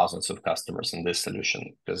thousands and thousands of customers in this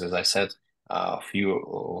solution, because as I said,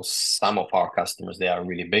 some of our customers, they are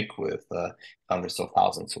really big with hundreds of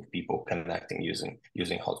thousands of people connecting using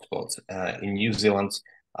hotspots. In New Zealand,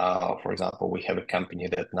 for example, we have a company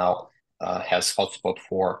that now has hotspot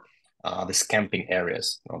for these camping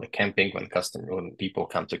areas. The camping, when people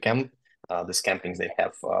come to camp, these campings, they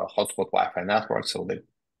have hotspot Wi-Fi network, so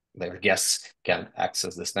their guests can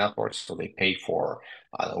access this network. So they pay for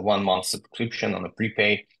 1 month subscription on a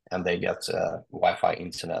prepay, and they get Wi-Fi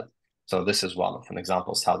internet. So this is one of an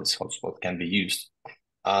examples how this hotspot can be used.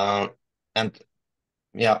 And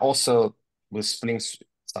yeah, also with Splynx,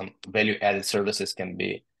 some value-added services can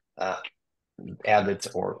be added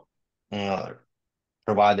or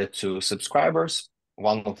provided to subscribers.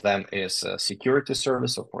 One of them is a security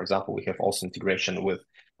service. So for example, we have also integration with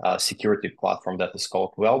a security platform that is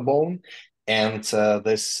called Wellbone. And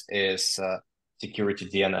this is security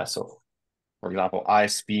DNS. So for example,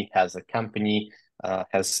 ISP has a company,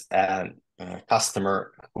 has a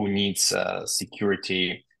customer who needs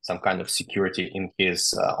security, some kind of security in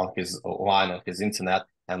his on his line, on his internet.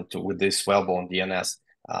 And with this Wellbone DNS,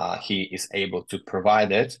 he is able to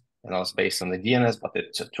provide it. It's based on the DNS, but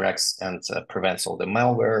it tracks and prevents all the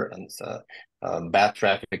malware and bad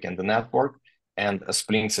traffic in the network. And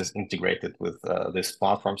Splynx is integrated with this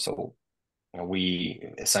platform, so we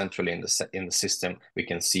essentially in the system we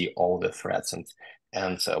can see all the threats and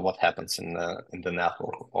what happens in the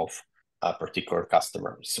network of a particular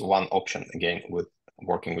customer. So one option again with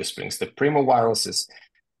working with Splynx. The Primo Wireless is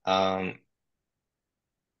our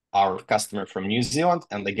customer from New Zealand,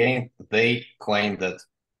 and again they claim that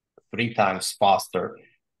 3 times faster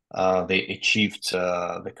they achieved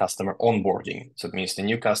the customer onboarding. So it means the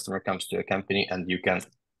new customer comes to a company, and you can,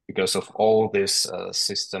 because of all these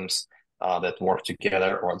systems that work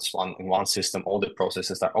together, or it's in one system, all the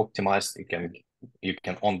processes are optimized. You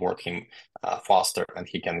can onboard him faster, and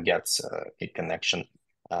he can get a connection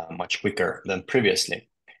much quicker than previously.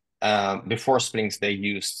 Before Splynx, they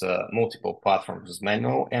used multiple platforms,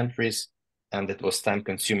 manual entries, and it was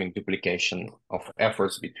time-consuming duplication of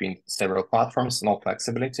efforts between several platforms, no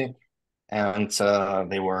flexibility. And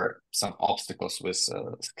there were some obstacles with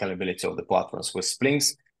scalability of the platforms with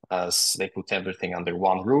Splynx, as they put everything under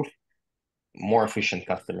one roof, more efficient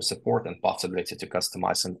customer support, and possibility to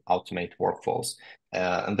customize and automate workflows.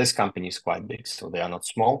 And this company is quite big, so they are not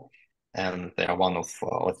small, and they are one of,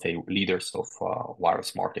 let's say, leaders of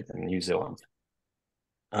wireless market in New Zealand.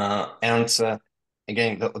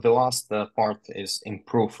 Again, the last part is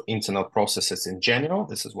improve internal processes in general.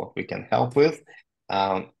 This is what we can help with.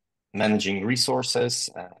 Managing resources,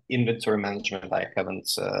 inventory management, I haven't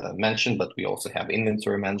mentioned, but we also have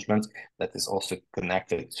inventory management that is also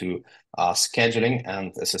connected to scheduling.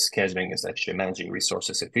 And this is scheduling is actually managing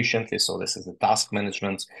resources efficiently. So this is the task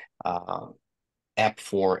management app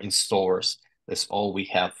for installers. This all we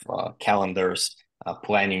have calendars,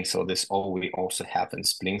 planning. So this all we also have in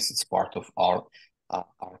Splynx. It's part of our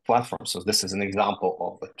platform. So this is an example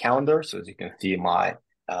of a calendar. So as you can see, my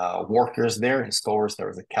workers there, installers, there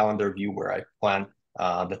is a calendar view where I plan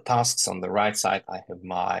the tasks. On the right side, I have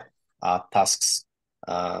my tasks,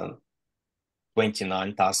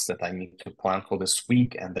 29 tasks that I need to plan for this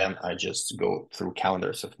week. And then I just go through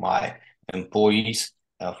calendars of my employees,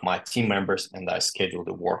 of my team members, and I schedule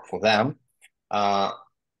the work for them.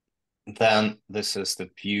 Then this is the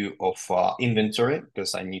view of inventory,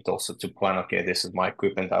 because I need also to plan, okay, this is my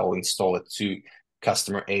equipment, I will install it to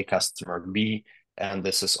customer A, customer B, and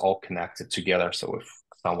this is all connected together. So if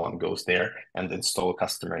someone goes there and install a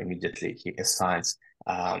customer, immediately he assigns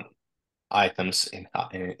items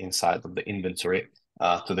inside of the inventory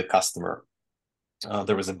to the customer.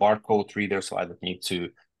 There is a barcode reader, so I don't need to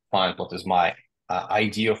find what is my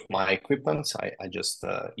ID of my equipment. I just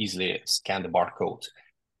easily scan the barcode.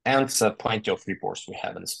 And plenty of reports we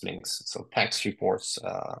have in Splynx. So tax reports,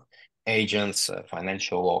 agents,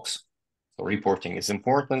 financial logs. So reporting is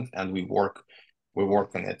important, and we work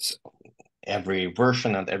on it every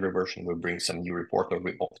version, and every version will bring some new report, or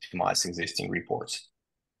we optimize existing reports.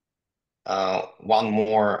 One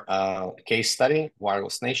more case study,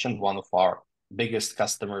 Wireless Nation, one of our biggest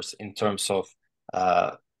customers in terms of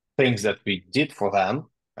things that we did for them,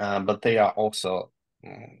 but they are also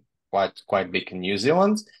quite big in New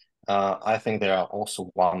Zealand. I think they are also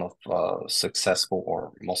one of successful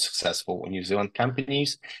or most successful New Zealand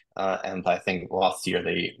companies. And I think last year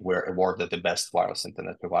they were awarded the best wireless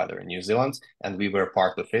internet provider in New Zealand. And we were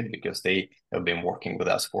part of it because they have been working with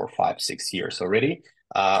us for 5-6 years already.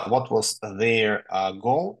 What was their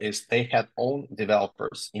goal is they had own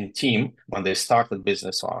developers in team when they started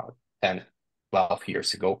business 10, 12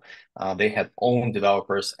 years ago. They had own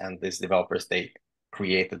developers, and these developers, they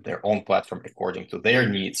created their own platform according to their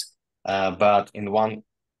needs. But in one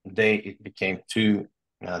day, it became too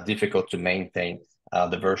difficult to maintain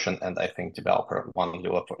the version, and I think one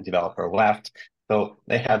developer left. So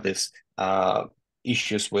they had this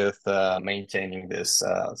issues with maintaining this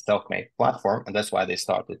self-made platform, and that's why they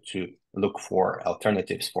started to look for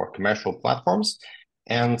alternatives for commercial platforms.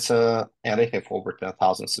 And they have over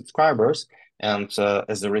 10,000 subscribers. And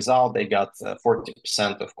as a result, they got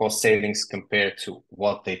 40% of cost savings compared to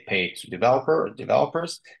what they pay to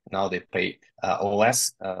developers. Now they pay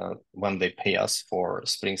less when they pay us for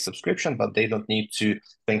Splynx subscription, but they don't need to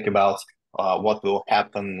think about what will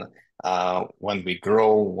happen when we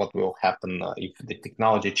grow, what will happen if the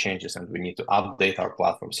technology changes and we need to update our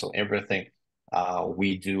platform. So everything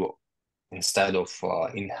we do instead of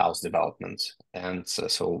in-house development. And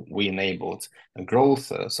so we enabled growth,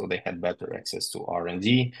 so they had better access to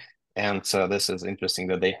R&D. And this is interesting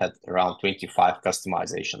that they had around 25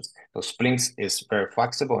 customizations. So Splynx is very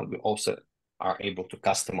flexible, and we also are able to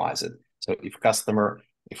customize it. So if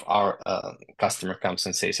our customer comes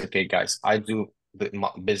and says, okay, guys, I do the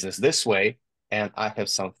business this way, and I have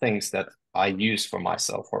some things that I use for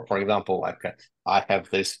myself. For example, like I have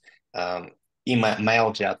this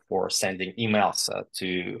email jet for sending emails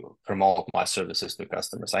to promote my services to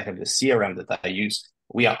customers. I have the CRM that I use.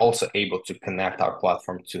 We are also able to connect our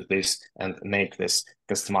platform to this and make this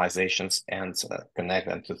customizations and connect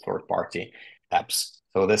them to third-party apps.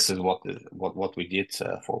 So this is what we did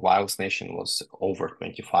for Wireless Nation, was over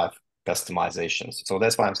 25 customizations. So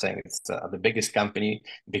that's why I'm saying it's the biggest company,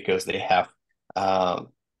 because they have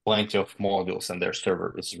plenty of modules, and their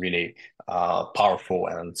server is really powerful,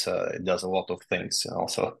 and it does a lot of things.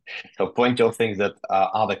 So plenty of things that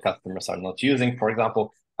other customers are not using. For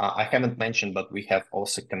example, I haven't mentioned, but we have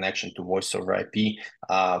also connection to voice over IP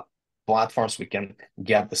platforms. We can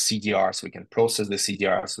get the CDRs, we can process the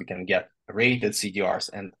CDRs, we can get rated CDRs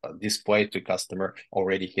and display to customer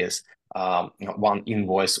already his one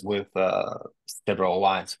invoice with several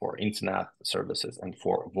lines for internet services and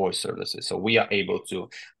for voice services. So we are able to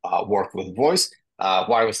work with voice.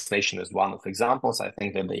 Wireless Nation is one of examples. I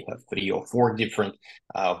think that they have 3 or 4 different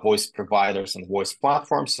voice providers and voice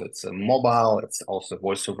platforms. So it's a mobile, it's also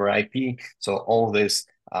voice over IP. So all these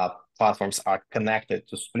platforms are connected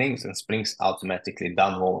to Splynx, and Splynx automatically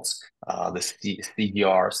downloads the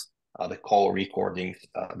CDRs, the call recordings,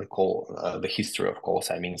 the history of calls,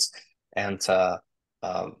 and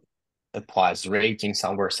applies rating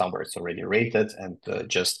somewhere it's already rated, and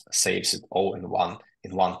just saves it all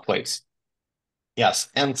in one place. Yes,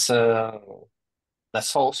 and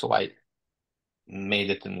that's all. So I made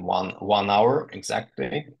it in one hour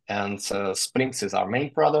exactly. And Splynx is our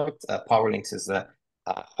main product. Powerlynx is a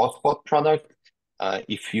hotspot product.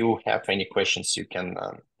 If you have any questions, you can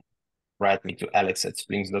write me to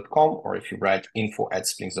alex@splynx.com, or if you write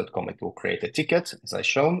info@splynx.com, it will create a ticket, as I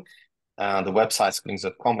shown. The website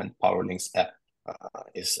splynx.com, and Powerlynx app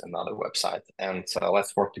is another website. And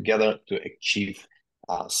let's work together to achieve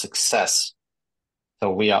success.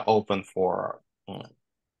 So we are open for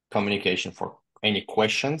communication for any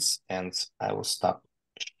questions, and I will stop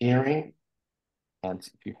sharing. And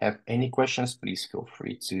if you have any questions, please feel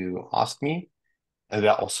free to ask me. And we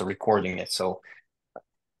are also recording it, so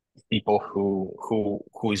people who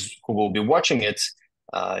will be watching it,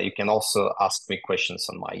 you can also ask me questions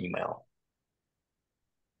on my email.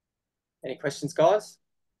 Any questions, guys?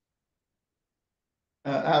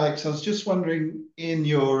 Alex, I was just wondering, in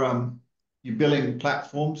your billing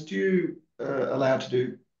platforms, do you allow to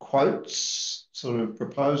do quotes, sort of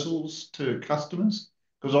proposals to customers?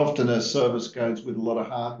 Because often a service goes with a lot of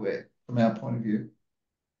hardware from our point of view.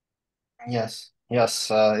 Yes,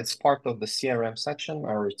 it's part of the CRM section,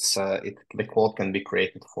 or the quote can be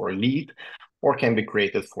created for a lead, or can be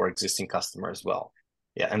created for existing customer as well.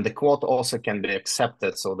 Yeah, and the quote also can be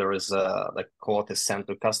accepted. So there is the quote is sent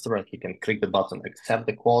to customer, and he can click the button, accept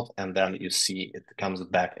the quote, and then you see it comes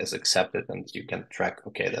back as accepted, and you can track,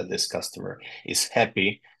 okay, that this customer is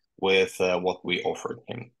happy with what we offered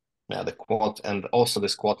him. Yeah, the quote, and also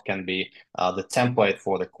this quote can be the template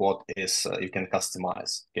for the quote is you can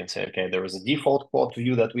customize. You can say, okay, there is a default quote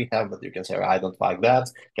view that we have, but you can say, I don't like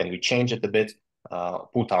that. Can we change it a bit?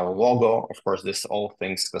 Put our logo. Of course, this all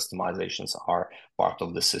things customizations are part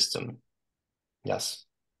of the system. Yes.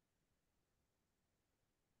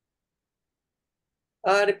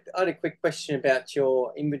 I had a quick question about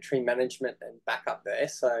your inventory management and backup there.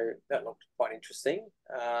 So that looked quite interesting.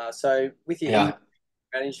 So with your inventory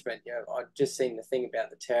management, I've just seen the thing about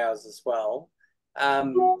the towers as well.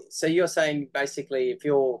 So you're saying basically, if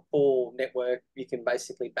your core network, you can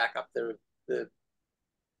basically back up the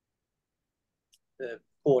the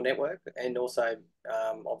core network, and also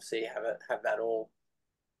obviously have that all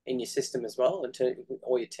in your system as well, and to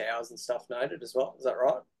all your towers and stuff noted as well. Is that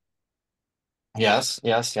right? Yes.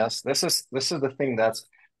 This is the thing that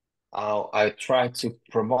I try to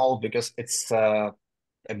promote, because it's a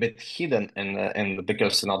bit hidden, and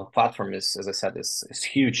because the platform is, as I said, is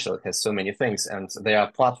huge, so it has so many things, and there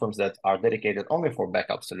are platforms that are dedicated only for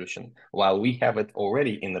backup solution, while we have it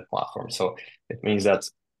already in the platform. So it means that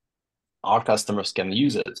our customers can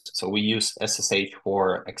use it. So we use SSH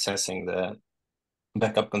for accessing the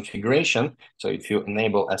backup configuration. So if you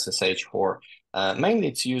enable SSH for mainly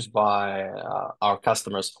it's used by our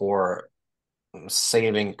customers for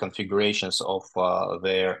saving configurations of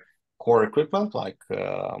their core equipment, like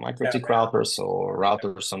MikroTik routers or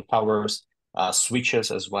routers and towers,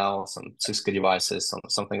 switches as well, some Cisco devices,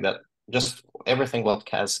 something that just everything what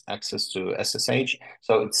has access to SSH.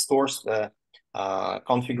 So it stores the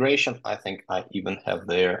configuration. I think I even have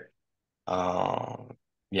there.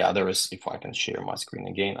 Yeah, there is. If I can share my screen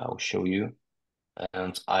again, I will show you.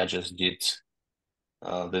 And I just did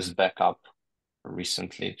this backup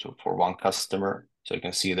recently for one customer. So you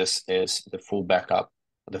can see this is the full backup,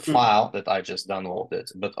 the file that I just downloaded.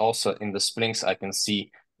 But also in the Splynx, I can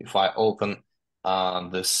see if I open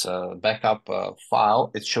this backup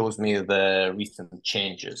file, it shows me the recent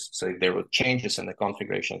changes. So if there were changes in the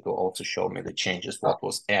configuration, it will also show me the changes, what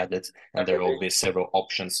was added, and there will be several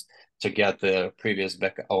options to get the previous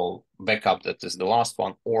backup that is the last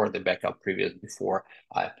one, or the backup previous before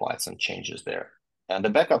I applied some changes there. And the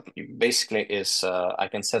backup basically is I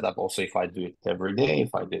can set up also if I do it every day,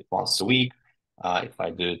 if I do it once a week, if I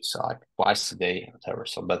do it like twice a day, whatever.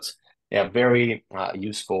 So, but yeah, very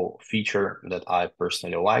useful feature that I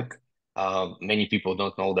personally like. Many people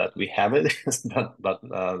don't know that we have it, but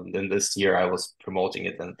in this year I was promoting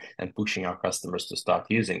it and pushing our customers to start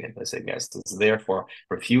using it. I say, guys, it's there for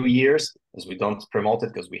a few years, as we don't promote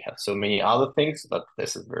it because we have so many other things, but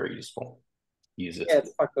this is very useful. Use it. Yeah,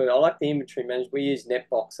 it's quite good. I like the inventory management. We use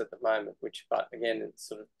Netbox at the moment, but again, it's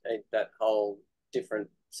sort of that whole different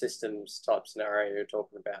systems type scenario you're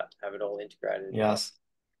talking about, to have it all integrated. Yes.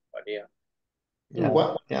 Idea.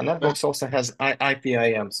 Yeah. Yeah. Netbox also has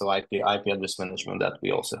IPIM, so IP address management, that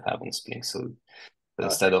we also have in Splynx. So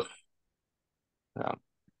instead of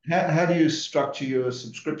how do you structure your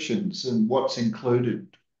subscriptions, and what's included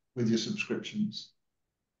with your subscriptions?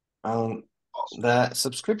 The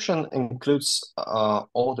subscription includes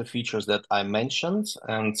all the features that I mentioned,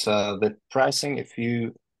 and the pricing,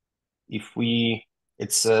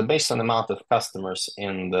 it's based on the amount of customers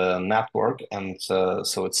in the network, and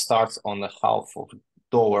so it starts on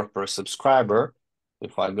 $0.50 per subscriber.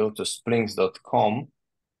 If I go to splynx.com,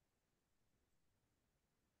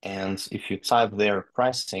 and if you type their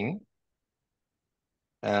pricing,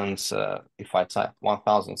 and if I type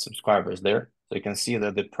 1,000 subscribers there, so you can see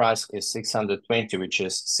that the price is 620, which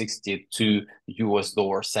is 62 US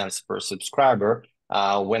cents per subscriber.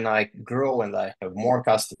 When I grow and I have more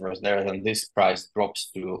customers there, then this price drops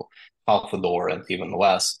to $0.50 and even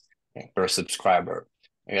less per subscriber.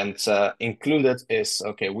 And included is,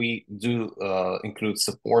 okay, we do include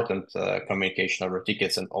support and communication over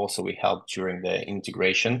tickets, and also we help during the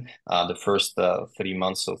integration, the first 3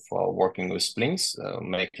 months of working with Splynx,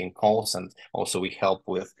 making calls, and also we help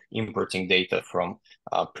with importing data from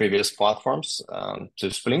previous platforms to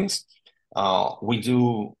Splynx. We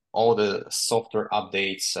do all the software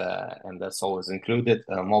updates, and that's always included,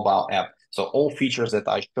 mobile app. So all features that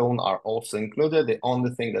I've shown are also included. The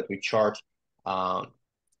only thing that we charge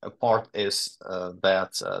a part is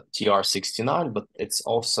that TR69, but it's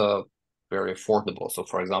also very affordable. So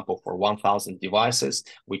for example, for 1,000 devices,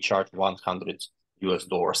 we charge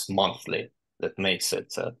 $100 monthly. That makes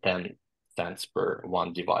it 10 cents per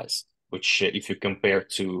one device, which if you compare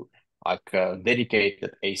to like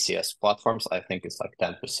dedicated ACS platforms, I think it's like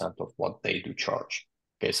 10% of what they do charge.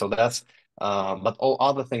 Okay, so that's but all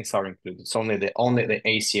other things are included. It's only the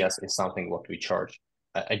ACS is something what we charge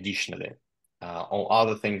additionally. All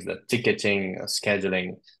other things, that ticketing,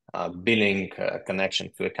 scheduling, billing,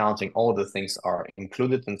 connection to accounting, all the things are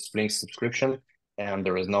included in Splynx subscription, and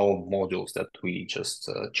there is no modules that we just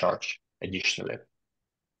charge additionally.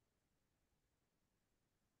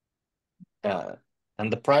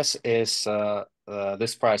 And the price is,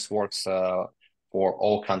 this price works for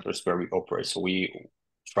all countries where we operate. So we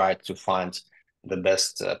try to find the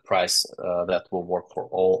best price that will work for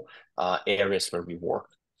all areas where we work.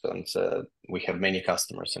 And we have many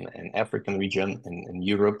customers in African region, in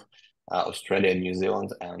Europe, Australia, New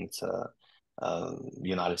Zealand, and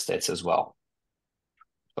United States as well.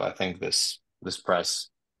 So I think this price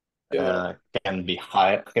can be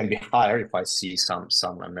higher if I see some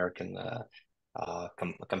American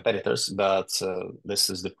competitors, but this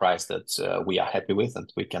is the price that we are happy with,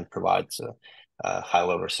 and we can provide high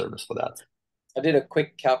level service for that. I did a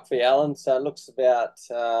quick calc for you, Alan, so it looks about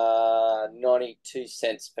 92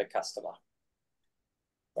 cents per customer.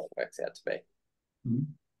 What it works out to be. Mm-hmm.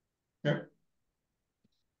 Yeah.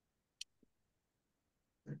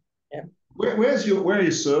 Yeah. Where are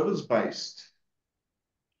your servers based,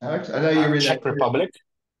 Alex? I know you're in Czech Republic.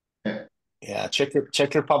 Yeah. Yeah,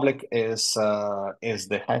 Czech Republic is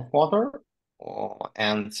the headquarter,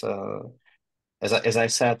 and as I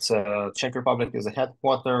said, Czech Republic is the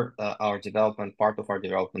headquarter. Part of our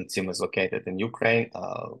development team is located in Ukraine.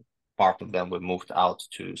 Part of them we moved out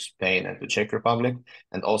to Spain and to Czech Republic,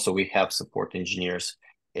 and also we have support engineers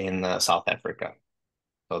in South Africa.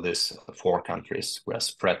 So there's 4 countries. We are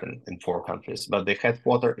spread in 4 countries, but the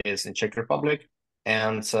headquarter is in Czech Republic,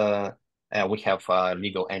 and we have a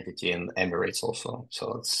legal entity in Emirates also.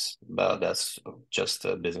 So that's just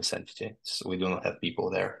a business entity. So we do not have people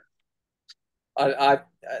there. I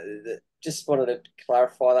just wanted to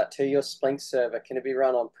clarify that too. Your Splynx server, can it be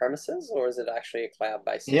run on premises, or is it actually a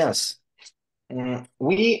cloud-based system? Yes.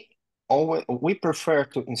 We prefer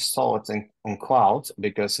to install it on cloud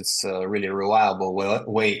because it's a really reliable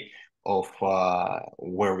way of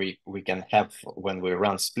where we can have when we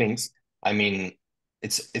run Splynx. I mean,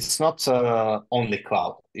 it's not only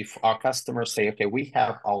cloud. If our customers say, okay, we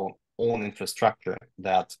have our own infrastructure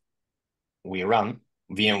that we run,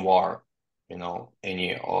 VMware,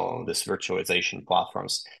 any of this virtualization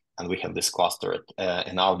platforms, and we have this cluster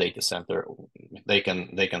in our data center, they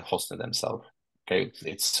can host it themselves. Okay,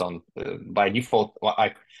 it's on by default.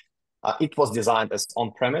 It was designed as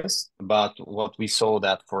on-premise, but what we saw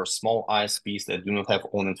that for small ISPs that do not have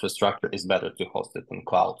own infrastructure, is better to host it in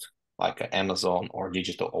cloud, like Amazon or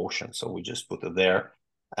DigitalOcean. So we just put it there.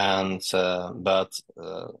 And but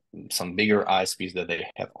some bigger ISPs that they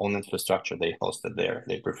have own infrastructure, they host it there.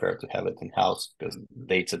 They prefer to have it in-house because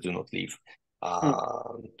data do not leave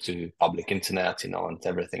to public internet, and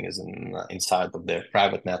everything is inside of their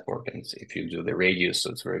private network. And if you do the radius,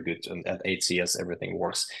 so it's very good. And at ACS, everything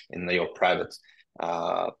works in your private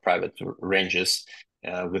ranges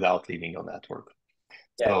without leaving your network.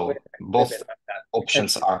 Yeah, so both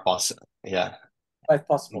options are possible. Yeah. Both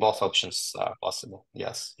possible. Both options are possible.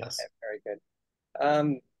 Yes. Yeah, very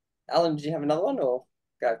good. Alan, do you have another one, or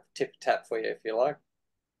go tip tap for you if you like?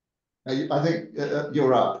 I think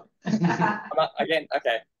you're up. Again,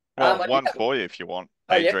 okay. Well, one for you if you want,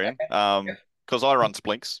 Adrian. Oh, yeah, because I run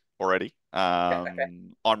Splynx already.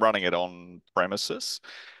 I'm running it on premises.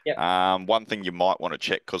 Yep. One thing you might want to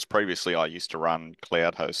check, because previously I used to run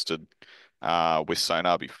cloud hosted with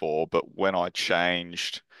Sonar before, but when I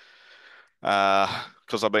changed,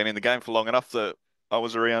 because I've been in the game for long enough that I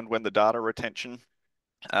was around when the data retention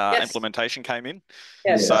implementation came in.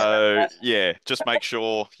 Yes. So yeah, just make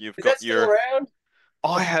sure you've got still around?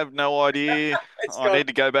 I have no idea. I need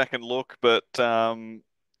to go back and look, but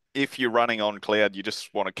if you're running on cloud, you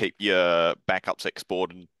just want to keep your backups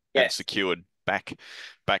exported and secured back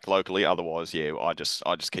locally. Otherwise, yeah, I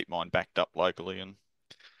just keep mine backed up locally and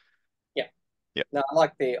yeah. No, I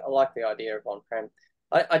like the idea of on-prem.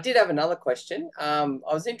 I did have another question. I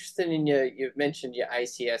was interested in you've mentioned your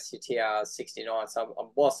ACS, your TR69.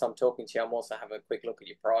 So whilst I'm talking to you, I'm also having a quick look at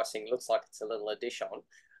your pricing. It looks like it's a little addition,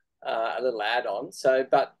 a little add-on. So,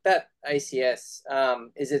 but that ACS,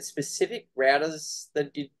 is it specific routers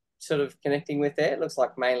that you sort of connecting with there? It looks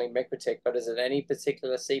like mainly MikroTik, but is it any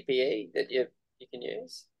particular CPE that you can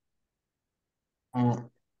use?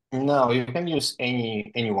 No, you can use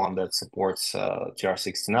anyone that supports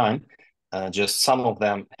TR69. Just some of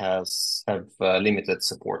them have limited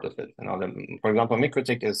support of it. For example,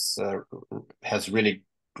 MikroTik has really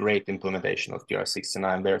great implementation of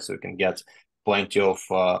TR69 there, so you can get plenty of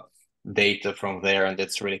data from there, and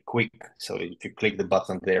it's really quick. So if you click the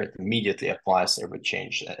button there, it immediately applies every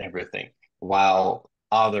change, everything. While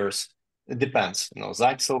others, it depends.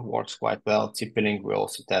 Zyxel works quite well. TP-Link we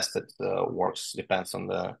also tested works, depends on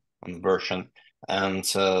the version. And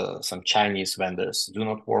some Chinese vendors do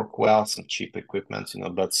not work well. Some cheap equipment,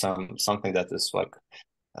 but something that is like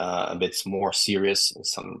a bit more serious.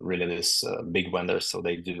 Some really this big vendors, so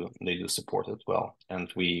they do support it well.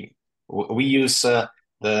 And we use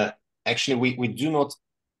actually we do not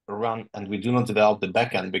run and we do not develop the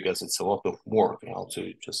backend because it's a lot of work,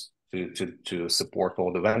 to support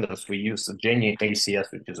all the vendors. We use the Genie ACS,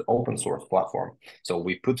 which is an open source platform. So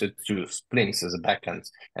we put it to Splynx as a backend.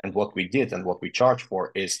 And what we did and what we charge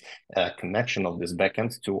for is a connection of this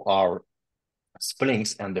backend to our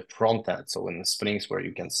Splynx and the front end. So in Splynx, where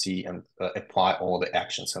you can see and apply all the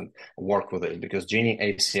actions and work with it, because Genie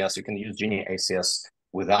ACS, you can use Genie ACS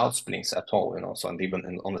without Splynx at all, so and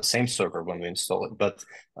even on the same server when we install it, but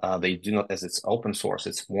they do not, as it's open source,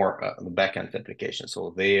 it's more the backend application.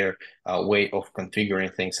 So their way of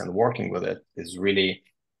configuring things and working with it is really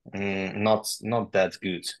not that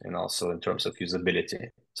good, so in terms of usability.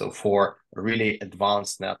 So for really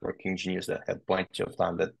advanced network engineers that have plenty of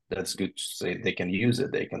time, that's good to say they can use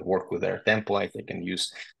it. They can work with their template. They can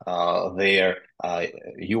use their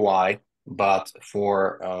UI. But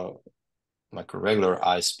for like a regular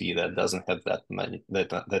ISP that doesn't have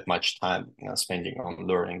that much time spending on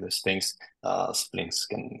learning these things, Splynx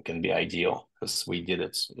can be ideal, because we did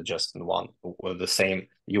it just in one with the same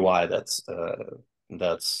UI that's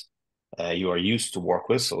you are used to work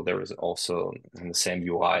with. So there is also in the same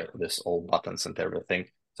UI this all buttons and everything,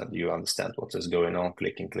 so you understand what is going on,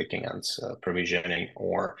 clicking and provisioning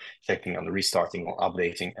or checking on restarting or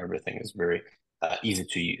updating. Everything is very easy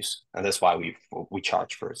to use, and that's why we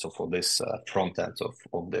charge for it. So for this front end of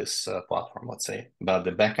this platform, let's say, but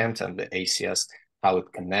the backend and the ACS, how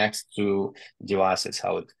it connects to devices,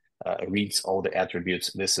 how it reads all the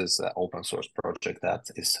attributes. This is an open source project that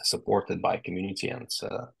is supported by community, and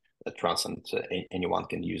that runs, and anyone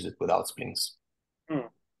can use it without Splynx.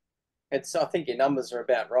 I think your numbers are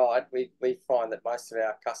about right. We find that most of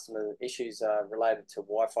our customer issues are related to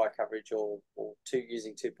Wi-Fi coverage or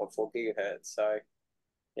using 2.4 gigahertz. So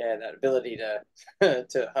yeah, that ability to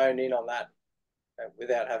to hone in on that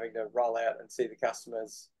without having to roll out and see the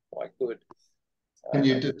customers quite good. So, can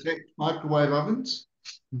you detect microwave ovens?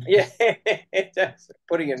 Yeah,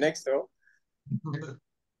 putting them next to them.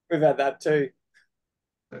 We've had that too.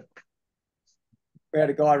 We had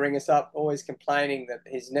a guy ring us up, always complaining that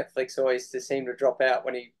his Netflix always seemed to drop out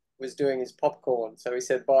when he was doing his popcorn. So he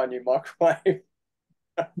said, buy a new microwave.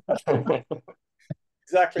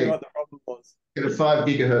 Exactly what the problem was. Get a 5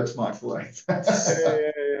 gigahertz microwave.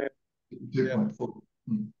 Yeah. 2.4.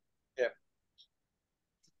 Yeah.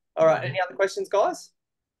 All right. Any other questions, guys?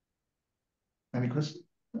 Any questions?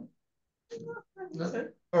 No?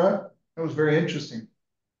 All right. That was very interesting.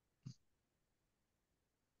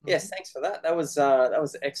 Yes, thanks for that. That was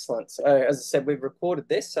excellent. So as I said, we've recorded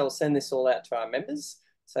this, so I'll send this all out to our members.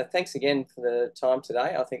 So thanks again for the time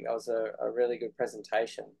today. I think that was a really good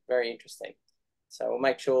presentation. Very interesting. So we'll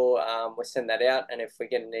make sure we send that out, and if we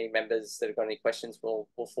get any members that have got any questions, we'll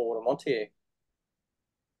forward them on to you.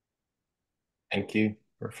 Thank you.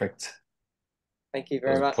 Perfect. Thank you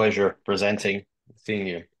very much. Pleasure presenting, seeing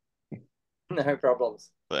you. No problems.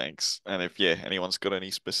 Thanks. And if anyone's got any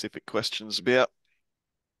specific questions about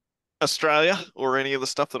Australia or any of the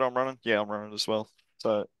stuff that I'm running, I'm running as well.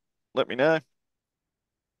 So let me know.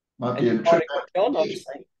 Might be a trip. John,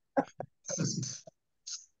 obviously.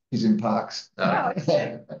 He's in parks. How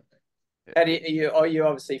do you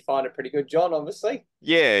obviously find it pretty good, John, obviously?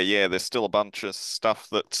 Yeah. There's still a bunch of stuff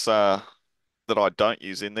that's that I don't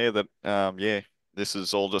use in there that this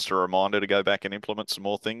is all just a reminder to go back and implement some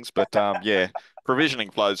more things. But provisioning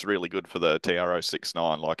flow is really good for the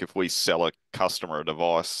TR069. Like if we sell a customer a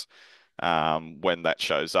device, when that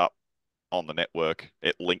shows up on the network,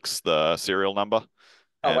 it links the serial number.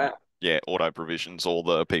 Oh, wow. Yeah, auto provisions all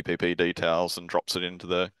the PPP details and drops it into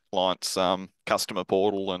the client's customer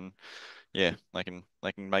portal, and they can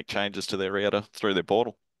make changes to their router through their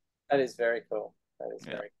portal. That is very cool. Very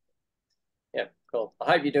cool. Yeah, cool.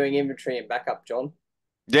 I hope you're doing inventory and backup, John.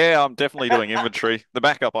 Yeah, I'm definitely doing inventory. The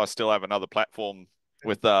backup, I still have another platform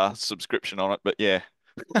with a subscription on it, but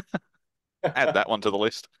add that one to the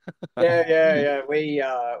list. Yeah. We've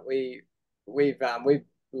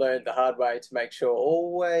learned the hard way to make sure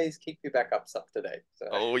always keep your backups up to date. So.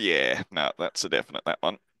 Oh yeah, no, that's a definite, that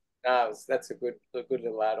one. No, that's a good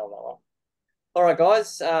little add on that one. All right,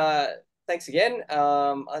 guys. Thanks again.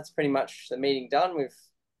 That's pretty much the meeting done. We've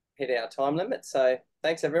hit our time limit. So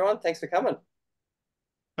thanks everyone. Thanks for coming.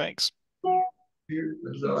 Thanks. Thank you.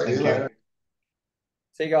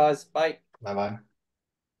 See you guys. Bye. Bye-bye.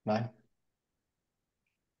 Bye.